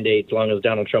national mandate as long as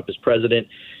Donald Trump is president.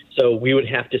 So we would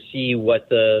have to see what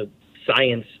the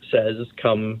science says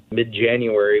come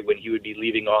mid-January when he would be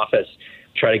leaving office.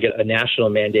 try to get a national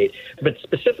mandate. But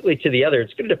specifically to the other,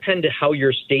 it's going to depend on how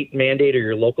your state mandate or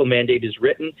your local mandate is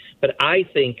written. But I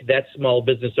think that small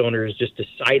business owner is just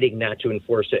deciding not to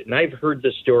enforce it. And I've heard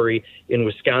the story in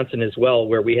Wisconsin as well,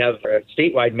 where we have a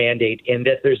statewide mandate and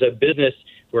that there's a business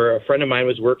where a friend of mine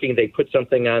was working, they put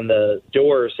something on the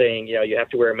door saying, you have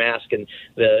to wear a mask, and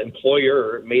the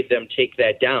employer made them take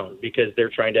that down because they're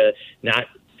trying to not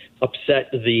upset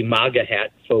the MAGA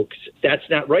hat folks. That's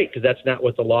not right, because that's not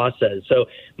what the law says. So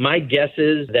my guess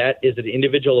is that is an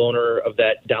individual owner of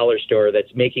that dollar store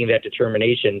that's making that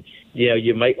determination.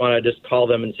 You might want to just call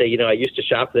them and say, I used to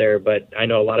shop there, but I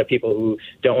know a lot of people who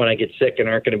don't want to get sick and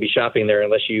aren't going to be shopping there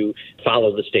unless you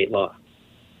follow the state law.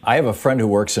 I have a friend who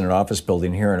works in an office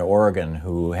building here in Oregon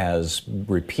who has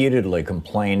repeatedly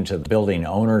complained to the building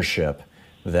ownership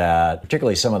that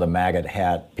particularly some of the MAGA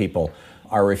hat people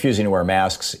are refusing to wear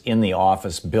masks in the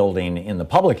office building in the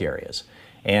public areas.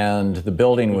 And the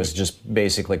building was just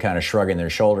basically kind of shrugging their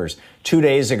shoulders. 2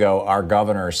 days ago, our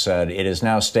governor said it is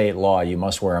now state law. You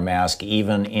must wear a mask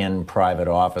even in private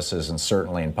offices and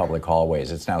certainly in public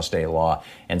hallways. It's now state law.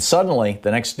 And suddenly, the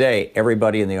next day,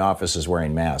 everybody in the office is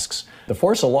wearing masks. The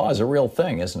force of law is a real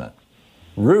thing, isn't it?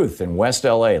 Ruth in West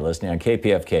LA, listening on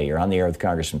KPFK. You're on the air with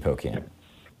Congressman Pocan.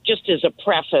 Just as a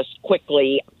preface,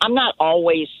 quickly, I'm not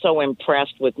always so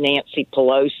impressed with Nancy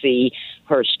Pelosi,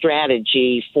 her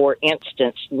strategy. For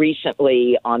instance,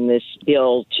 recently on this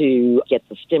bill to get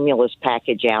the stimulus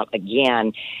package out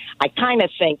again, I kind of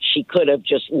think she could have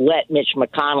just let Mitch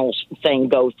McConnell's thing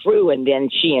go through, and then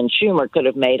she and Schumer could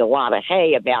have made a lot of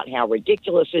hay about how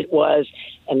ridiculous it was,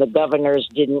 and the governors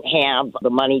didn't have the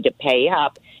money to pay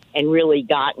up, and really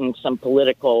gotten some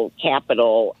political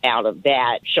capital out of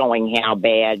that, showing how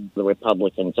bad the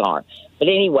Republicans are. But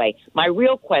anyway, my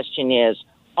real question is,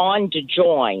 on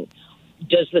DeJoy,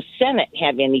 does the Senate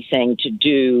have anything to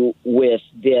do with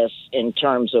this in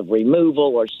terms of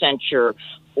removal or censure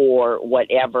or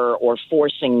whatever, or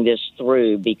forcing this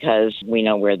through, because we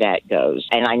know where that goes?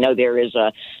 And I know there is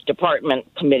a Department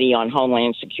Committee on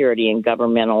Homeland Security and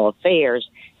Governmental Affairs,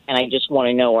 and I just want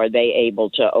to know, are they able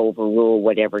to overrule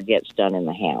whatever gets done in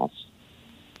the House?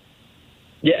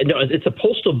 Yeah, no, it's a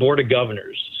Postal Board of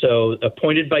Governors, so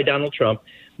appointed by Donald Trump,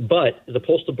 but the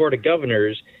Postal Board of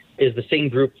Governors is the same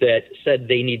group that said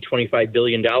they need $25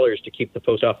 billion to keep the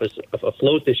post office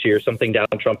afloat this year, something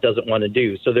Donald Trump doesn't want to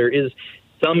do. So there is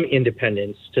some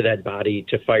independence to that body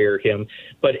to fire him.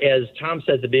 But as Thom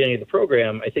said at the beginning of the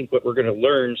program, I think what we're going to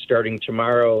learn starting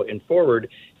tomorrow and forward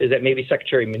is that maybe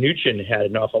Secretary Mnuchin had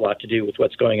an awful lot to do with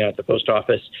what's going on at the post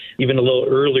office, even a little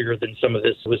earlier than some of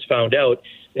this was found out.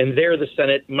 And there the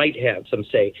Senate might have some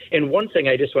say. And one thing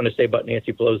I just want to say about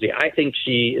Nancy Pelosi, I think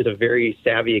she is a very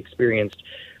savvy, experienced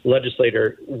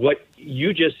legislator. What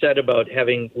you just said about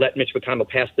having let Mitch McConnell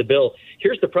pass the bill,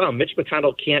 here's the problem. Mitch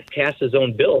McConnell can't pass his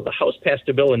own bill. The House passed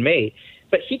a bill in May,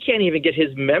 but he can't even get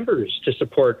his members to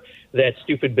support that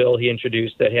stupid bill he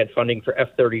introduced that had funding for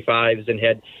F-35s and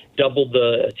had doubled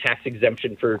the tax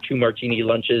exemption for 2 martini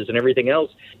lunches and everything else.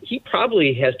 He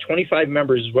probably has 25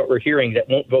 members, is what we're hearing, that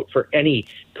won't vote for any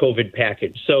COVID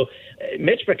package. So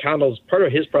Mitch McConnell's, part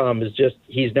of his problem is just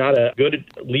he's not a good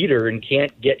leader and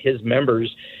can't get his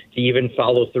members to even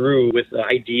follow through with the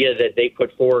idea that they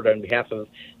put forward on behalf of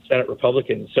Senate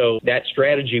Republicans. So that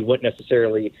strategy wouldn't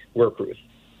necessarily work, Ruth.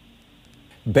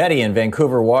 Betty in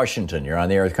Vancouver, Washington. You're on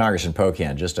the air with Congressman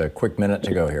Pocan. Just a quick minute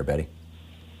to go here, Betty.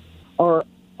 Are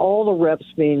all the reps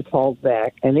being called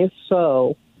back? And if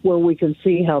so, where we can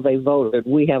see how they voted.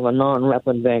 We have a non-rep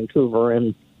in Vancouver,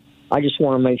 and I just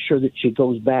want to make sure that she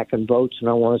goes back and votes, and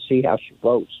I want to see how she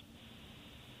votes.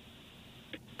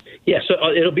 Yeah, so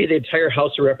it'll be the entire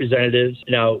House of Representatives.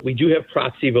 Now, we do have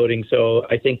proxy voting, so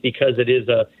I think because it is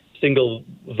a single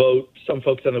vote, some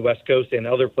folks on the West Coast and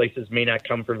other places may not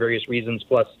come for various reasons,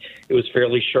 plus it was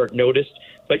fairly short notice,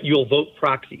 but you'll vote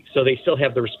proxy. So they still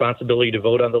have the responsibility to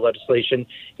vote on the legislation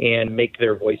and make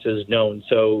their voices known.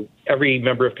 So every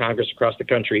member of Congress across the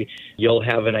country, you'll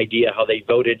have an idea how they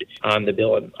voted on the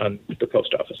bill on the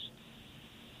post office.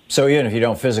 So even if you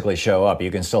don't physically show up,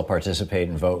 you can still participate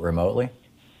and vote remotely?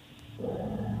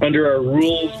 Under our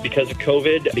rules, because of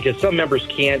COVID, because some members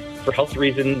can't for health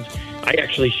reasons, I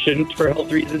actually shouldn't for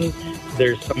health reasons.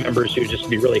 There's some members who just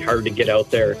be really hard to get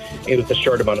out there with the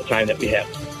short amount of time that we have.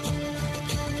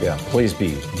 Yeah, please be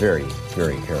very,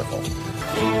 very careful.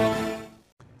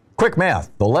 Quick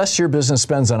math. The less your business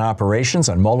spends on operations,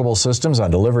 on multiple systems,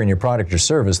 on delivering your product or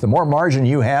service, the more margin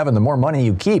you have and the more money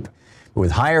you keep.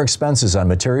 With higher expenses on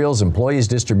materials, employees,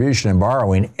 distribution, and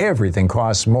borrowing, everything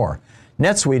costs more.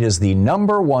 NetSuite is the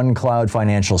 #1 cloud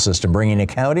financial system, bringing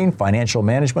accounting, financial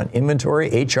management, inventory,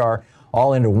 HR,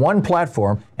 all into one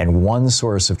platform and one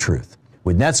source of truth.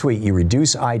 With NetSuite, you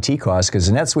reduce IT costs because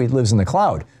NetSuite lives in the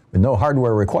cloud with no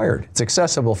hardware required. It's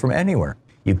accessible from anywhere.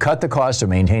 You cut the cost of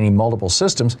maintaining multiple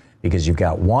systems because you've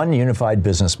got one unified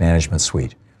business management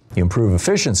suite. You improve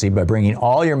efficiency by bringing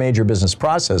all your major business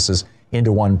processes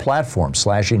into one platform,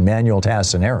 slashing manual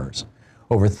tasks and errors.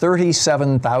 Over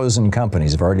 37,000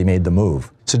 companies have already made the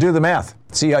move. So do the math.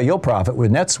 See how you'll profit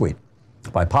with NetSuite.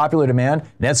 By popular demand,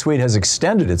 NetSuite has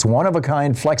extended its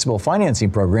one-of-a-kind flexible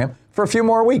financing program for a few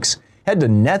more weeks. Head to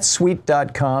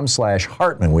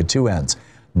netsuite.com/Hartman with 2 N's.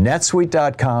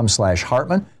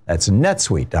 netsuite.com/Hartman. That's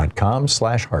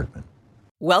netsuite.com/Hartman.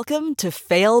 Welcome to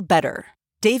Fail Better,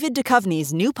 David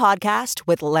Duchovny's new podcast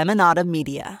with Lemonada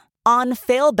Media. On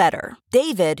Fail Better,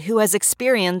 David, who has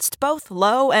experienced both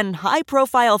low and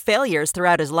high-profile failures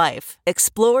throughout his life,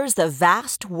 explores the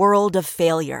vast world of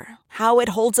failure, how it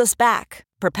holds us back,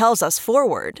 propels us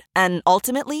forward, and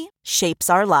ultimately shapes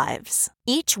our lives.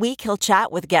 Each week he'll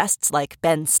chat with guests like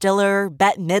Ben Stiller,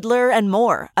 Bette Midler, and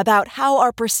more about how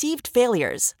our perceived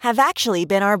failures have actually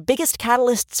been our biggest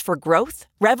catalysts for growth,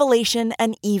 revelation,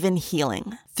 and even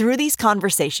healing. Through these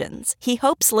conversations, he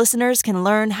hopes listeners can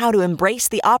learn how to embrace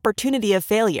the opportunity of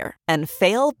failure and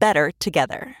fail better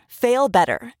together. Fail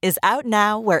Better is out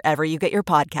now wherever you get your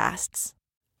podcasts.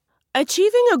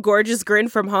 Achieving a gorgeous grin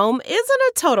from home isn't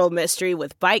a total mystery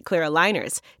with Bite Clear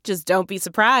aligners. Just don't be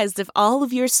surprised if all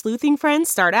of your sleuthing friends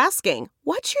start asking,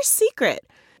 "What's your secret?"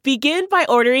 Begin by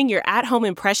ordering your at-home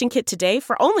impression kit today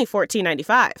for only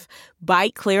 $14.95.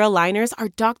 Bite Clear aligners are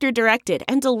doctor-directed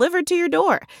and delivered to your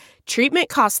door. Treatment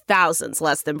costs thousands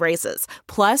less than braces.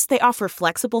 Plus, they offer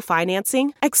flexible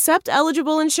financing, accept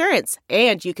eligible insurance,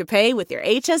 and you can pay with your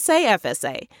HSA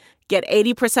FSA. Get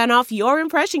 80% off your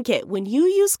impression kit when you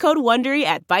use code WONDERY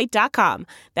at Byte.com.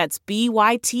 That's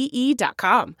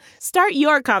BYTE.com. Start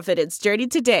your confidence journey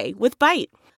today with Byte.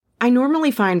 I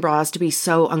normally find bras to be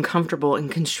so uncomfortable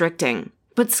and constricting,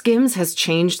 but Skims has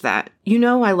changed that. You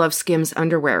know I love Skims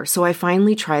underwear, so I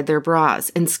finally tried their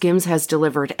bras, and Skims has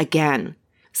delivered again.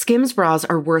 Skims bras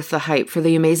are worth the hype for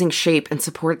the amazing shape and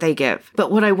support they give,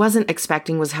 but what I wasn't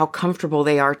expecting was how comfortable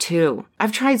they are too.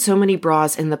 I've tried so many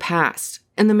bras in the past,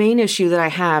 and the main issue that I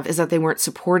have is that they weren't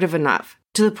supportive enough,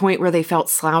 to the point where they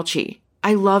felt slouchy.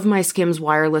 I love my Skims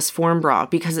wireless form bra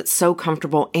because it's so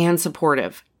comfortable and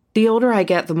supportive. The older I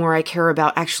get, the more I care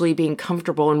about actually being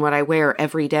comfortable in what I wear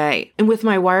every day. And with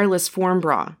my wireless form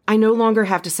bra, I no longer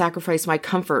have to sacrifice my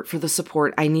comfort for the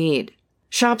support I need.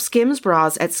 Shop Skims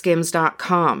bras at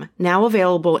skims.com, now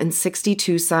available in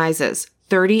 62 sizes,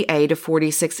 30A to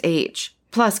 46H.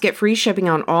 Plus, get free shipping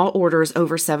on all orders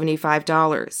over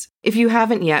 $75. If you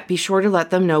haven't yet, be sure to let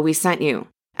them know we sent you.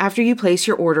 After you place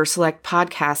your order, select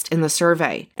podcast in the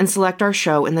survey and select our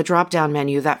show in the drop-down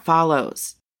menu that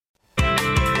follows.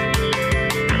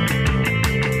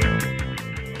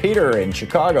 Peter in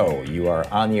Chicago, you are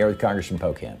on the air with Congressman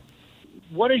Pocan.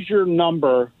 What is your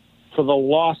number for the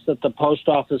loss that the post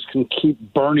office can keep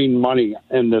burning money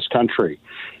in this country?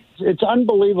 It's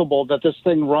unbelievable that this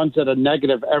thing runs at a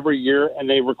negative every year and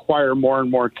they require more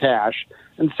and more cash.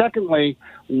 And secondly,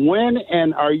 when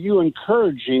and are you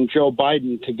encouraging Joe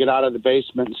Biden to get out of the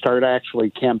basement and start actually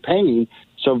campaigning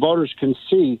so voters can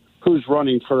see who's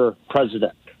running for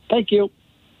president? Thank you.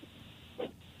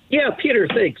 Yeah, Peter,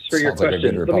 thanks for your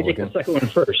question. Let me take the second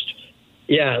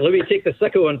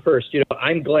one first.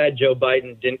 I'm glad Joe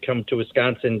Biden didn't come to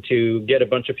Wisconsin to get a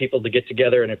bunch of people to get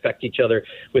together and infect each other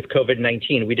with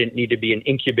COVID-19. We didn't need to be an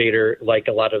incubator like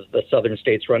a lot of the southern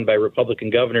states run by Republican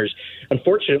governors.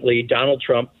 Unfortunately, Donald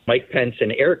Trump, Mike Pence,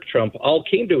 and Eric Trump all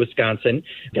came to Wisconsin,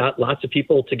 got lots of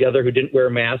people together who didn't wear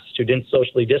masks, who didn't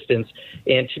socially distance.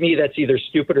 And to me, that's either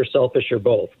stupid or selfish or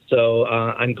both. So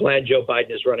I'm glad Joe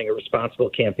Biden is running a responsible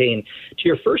campaign. To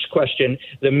your first question,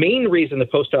 the main reason the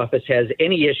post office has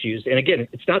any issues, and again,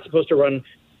 it's not supposed to run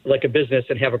like a business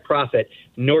and have a profit,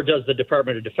 nor does the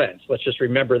Department of Defense. Let's just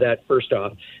remember that first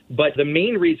off. But the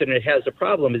main reason it has a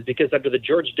problem is because under the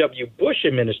George W. Bush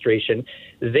administration,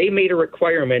 they made a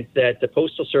requirement that the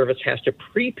Postal Service has to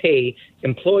prepay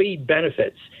employee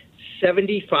benefits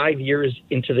 75 years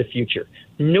into the future.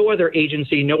 No other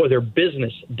agency, no other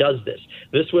business does this.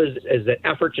 This was as an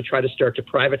effort to try to start to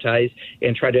privatize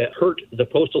and try to hurt the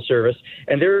Postal Service,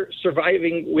 and they're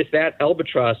surviving with that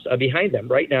albatross behind them.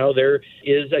 Right now, there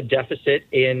is a deficit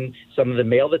in some of the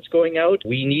mail that's going out.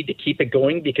 We need to keep it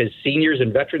going because seniors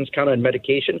and veterans count on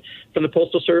medication from the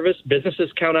Postal Service.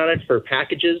 Businesses count on it for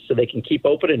packages so they can keep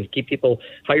open and keep people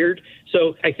hired.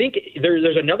 So I think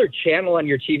there's another channel on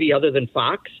your TV other than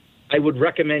Fox. I would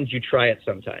recommend you try it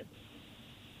sometime.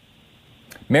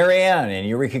 Marianne in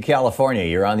Eureka, California,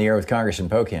 you're on the air with Congressman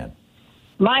Pocan.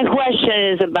 My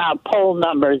question is about poll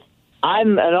numbers.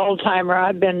 I'm an old-timer.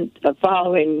 I've been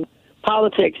following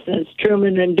politics since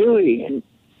Truman and Dewey in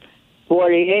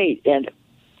 48. And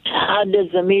how does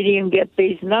the medium get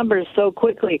these numbers so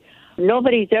quickly?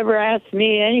 Nobody's ever asked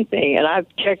me anything, and I've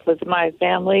checked with my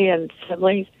family and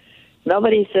siblings.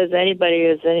 Nobody says anybody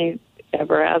has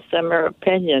ever asked them their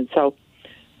opinion. So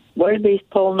where do these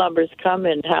poll numbers come,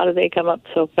 and how do they come up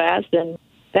so fast? And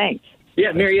thanks.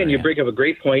 Yeah, Marianne, you bring up a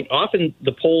great point. Often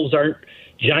the polls aren't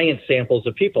giant samples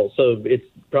of people, so it's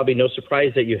probably no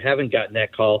surprise that you haven't gotten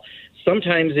that call.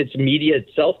 Sometimes it's media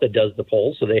itself that does the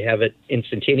poll, so they have it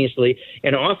instantaneously.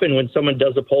 And often when someone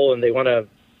does a poll and they want to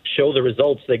show the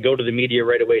results, they go to the media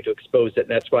right away to expose it, and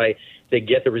that's why they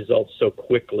get the results so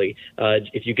quickly.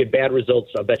 If you get bad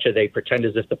results, I'll bet you they pretend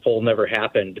as if the poll never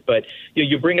happened. But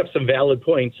you bring up some valid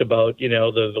points about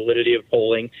the validity of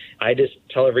polling. I just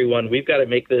tell everyone we've got to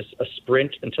make this a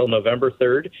sprint until November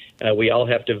 3rd. We all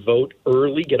have to vote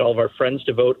early, get all of our friends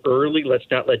to vote early. Let's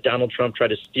not let Donald Trump try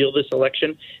to steal this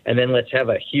election, and then let's have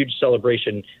a huge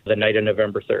celebration the night of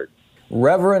November 3rd.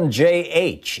 Reverend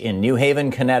J.H. in New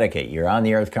Haven, Connecticut. You're on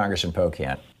the air with Congressman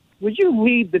Pocan. Would you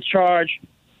lead the charge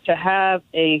to have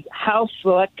a House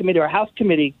Select Committee or a House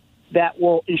Committee that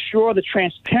will ensure the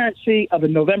transparency of the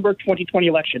November 2020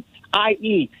 election,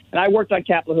 i.e., and I worked on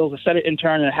Capitol Hill as a Senate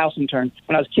intern and a House intern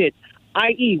when I was a kid,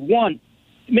 i.e., one,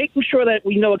 making sure that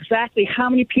we know exactly how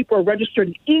many people are registered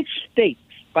in each state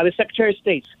by the Secretary of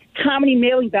State, how many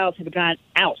mailing ballots have gone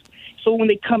out. So when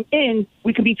they come in,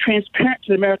 we can be transparent to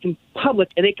the American public,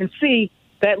 and they can see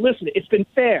that, listen, it's been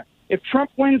fair. If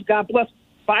Trump wins, God bless him.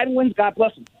 Biden wins, God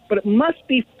bless him. But it must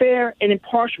be fair and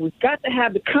impartial. We've got to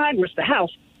have the Congress, the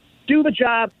House, do the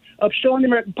job of showing the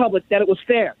American public that it was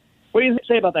fair. What do you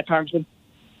say about that, Congressman?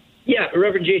 Yeah,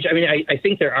 Reverend J.H., I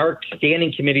think there are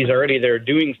standing committees already that are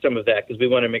doing some of that because we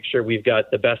want to make sure we've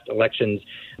got the best elections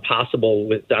possible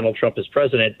with Donald Trump as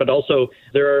president. But also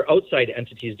there are outside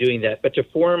entities doing that. But to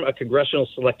form a Congressional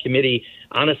Select Committee,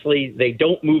 honestly, they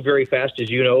don't move very fast,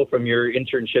 as you know, from your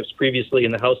internships previously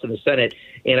in the House and the Senate.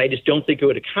 And I just don't think it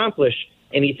would accomplish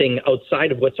anything outside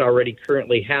of what's already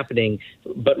currently happening.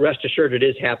 But rest assured, it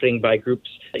is happening by groups,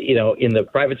 in the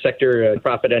private sector,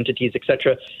 profit entities, et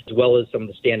cetera, as well as some of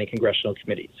the standing congressional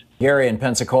committees. Gary in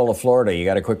Pensacola, Florida. You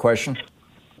got a quick question?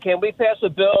 Can we pass a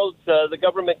bill the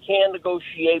government can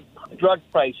negotiate drug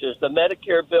prices? The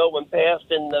Medicare bill, when passed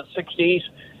in the 60s,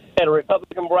 had a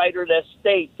Republican writer that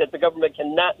states that the government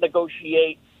cannot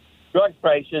negotiate drug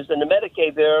prices, and the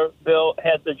Medicaid bill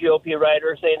has the GOP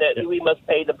writer saying that we must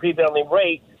pay the prevailing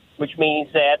rate, which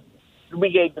means that we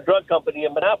gave the drug company a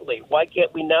monopoly. Why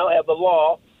can't we now have a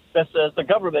law that says the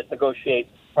government negotiate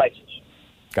prices?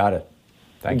 Got it.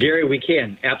 Thank you. Gary, we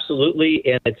can, absolutely,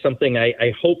 and it's something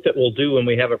I hope that we'll do when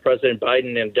we have a President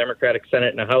Biden and a Democratic Senate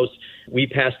and a House. We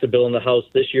passed a bill in the House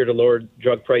this year to lower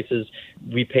drug prices.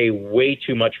 We pay way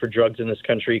too much for drugs in this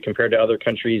country compared to other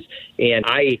countries, and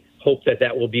I hope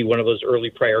that will be one of those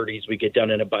early priorities we get done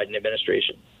in a Biden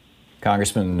administration.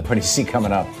 Congressman, what do you see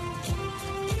coming up?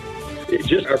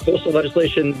 Just our postal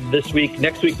legislation this week.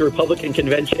 Next week, the Republican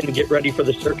convention. Get ready for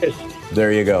the circus.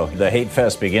 There you go. The hate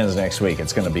fest begins next week.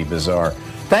 It's going to be bizarre.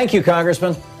 Thank you,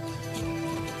 Congressman.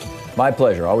 My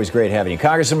pleasure. Always great having you.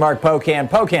 Congressman Mark Pocan,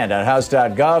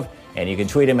 pocan.house.gov, and you can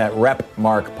tweet him at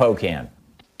 @RepMarkPocan.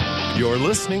 You're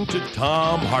listening to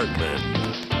Thom Hartmann.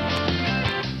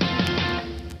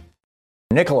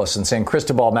 Nicholas in San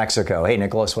Cristobal, Mexico. Hey,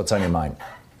 Nicholas, what's on your mind?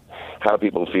 How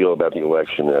people feel about the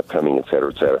election upcoming, et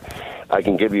cetera, et cetera. I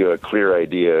can give you a clear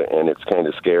idea, and it's kind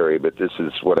of scary, but this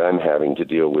is what I'm having to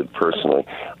deal with personally.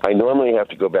 I normally have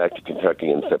to go back to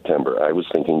Kentucky in September. I was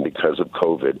thinking because of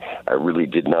COVID, I really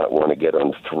did not want to get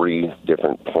on 3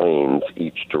 different planes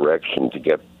each direction to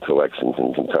get to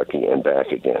Lexington, Kentucky, and back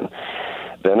again.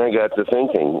 Then I got to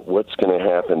thinking, what's going to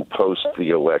happen post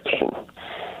the election?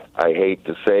 I hate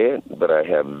to say it, but I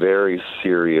have very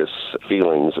serious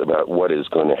feelings about what is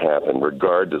going to happen,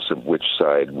 regardless of which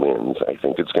side wins. I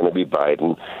think it's going to be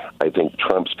Biden. I think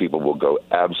Trump's people will go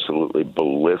absolutely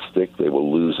ballistic. They will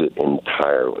lose it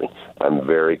entirely. I'm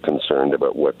very concerned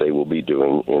about what they will be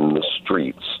doing in the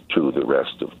streets to the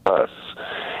rest of us.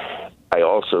 I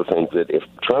also think that if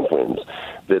Trump wins,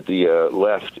 that the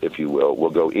left, if you will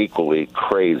go equally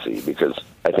crazy, because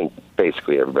I think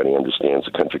basically everybody understands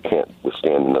the country can't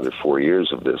withstand another 4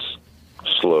 years of this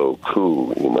slow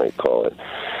coup, you might call it.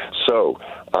 So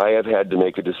I have had to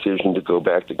make a decision to go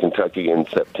back to Kentucky in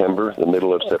September, the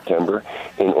middle of September,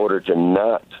 in order to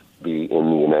not be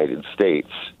in the United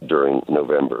States during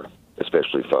November,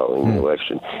 especially following the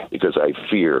election, because I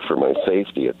fear for my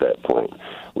safety at that point,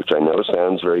 which I know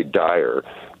sounds very dire,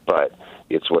 but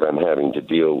It's what I'm having to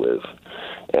deal with,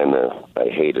 and I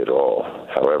hate it all.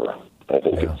 However, I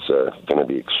think it's going to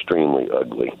be extremely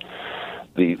ugly.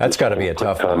 That's got to be a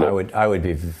tough one. I would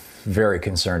be very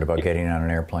concerned about getting on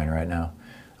an airplane right now.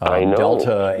 I know.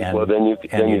 Delta and,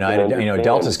 then United,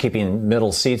 Delta's keeping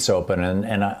middle seats open,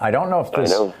 and I don't know if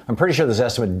this. I'm pretty sure this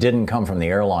estimate didn't come from the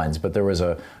airlines, but there was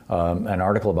an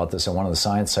article about this on one of the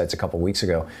science sites a couple weeks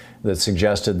ago that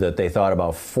suggested that they thought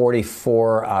about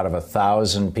 44 out of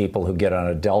 1,000 people who get on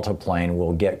a Delta plane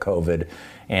will get COVID,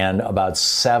 and about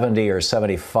 70 or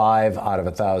 75 out of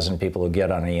 1,000 people who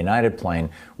get on a United plane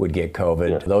would get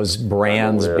COVID. Those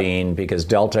brands being because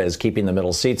Delta is keeping the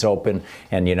middle seats open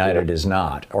and United is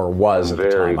not, or was at the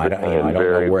time. I don't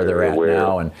know where they're at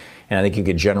now, and I think you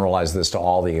could generalize this to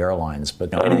all the airlines,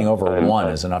 but anything over one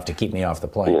is enough to keep me off the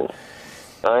plane.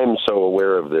 I'm so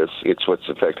aware of this. It's what's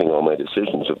affecting all my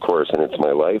decisions, of course, and it's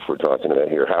my life we're talking about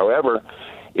here. However,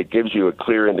 it gives you a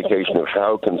clear indication of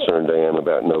how concerned I am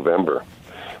about November,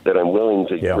 that I'm willing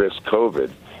to risk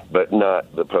COVID, but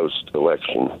not the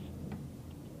post-election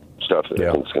stuff that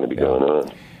I think is going to be going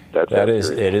on. It is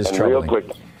and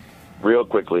troubling. Real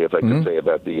quickly, if I could say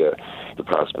about the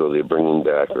possibility of bringing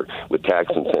back, or with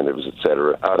tax incentives, et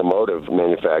cetera, automotive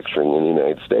manufacturing in the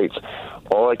United States.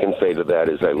 All I can say to that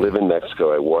is I live in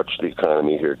Mexico. I watch the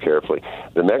economy here carefully.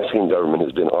 The Mexican government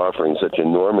has been offering such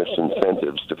enormous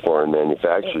incentives to foreign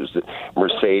manufacturers that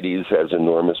Mercedes has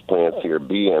enormous plants here,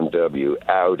 BMW,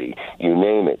 Audi, you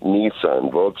name it,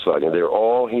 Nissan, Volkswagen. They're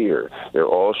all here. They're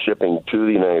all shipping to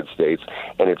the United States,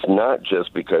 and it's not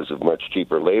just because of much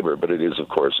cheaper labor, but it is, of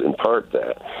course, in part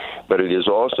that. But it is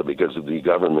also because of the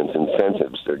government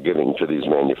incentives they're giving to these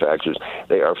manufacturers.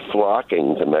 They are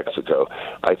flocking to Mexico,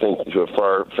 I think, to a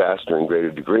far faster and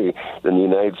greater degree than the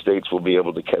United States will be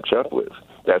able to catch up with.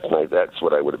 That's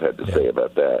what I would have had to say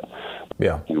about that.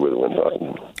 Yeah. You were the one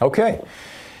talking. Okay.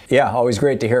 Yeah, always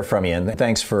great to hear from you, and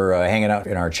thanks for hanging out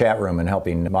in our chat room and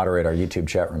helping moderate our YouTube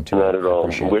chat room, too. Not at all.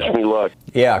 Wish me luck.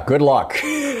 Yeah, good luck.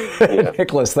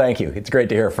 Nicholas, thank you. It's great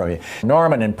to hear from you.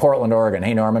 Norman in Portland, Oregon.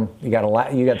 Hey, Norman, you got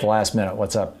the last minute.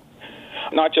 What's up?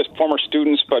 Not just former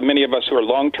students, but many of us who are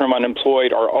long-term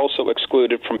unemployed are also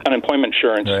excluded from unemployment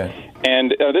insurance. Right.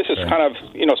 And this is kind of,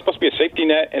 supposed to be a safety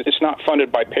net, and it's not funded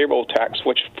by payroll tax,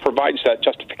 which provides that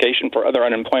justification for other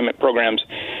unemployment programs.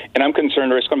 And I'm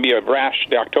concerned there's going to be a rash,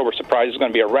 the October surprise is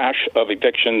going to be a rash of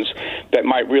evictions that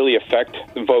might really affect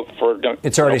the vote for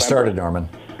It's already started, Norman.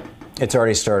 It's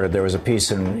already started. There was a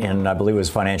piece in I believe it was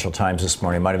Financial Times this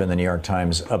morning, it might have been the New York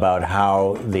Times, about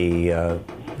how the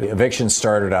evictions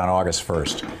started on August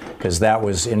 1st, because that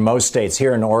was in most states.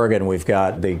 Here in Oregon, we've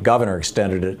got the governor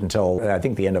extended it until I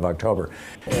think the end of October,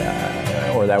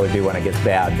 or that would be when it gets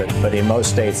bad. But in most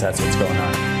states, that's what's going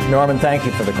on. Norman, thank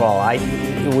you for the call.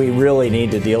 We really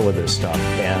need to deal with this stuff,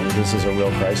 and this is a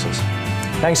real crisis.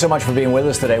 Thanks so much for being with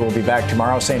us today. We'll be back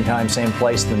tomorrow, same time, same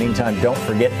place. In the meantime, don't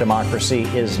forget, democracy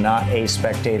is not a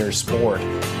spectator sport.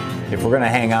 If we're going to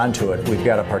hang on to it, we've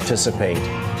got to participate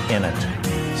in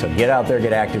it. So get out there,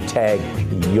 get active, tag,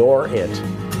 you're it.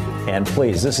 And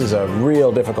please, this is a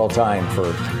real difficult time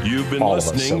for You've been all of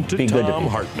us. listening So to be good to Thom people.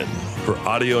 Hartman. For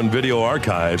audio and video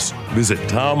archives, visit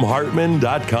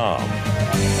thomhartman.com.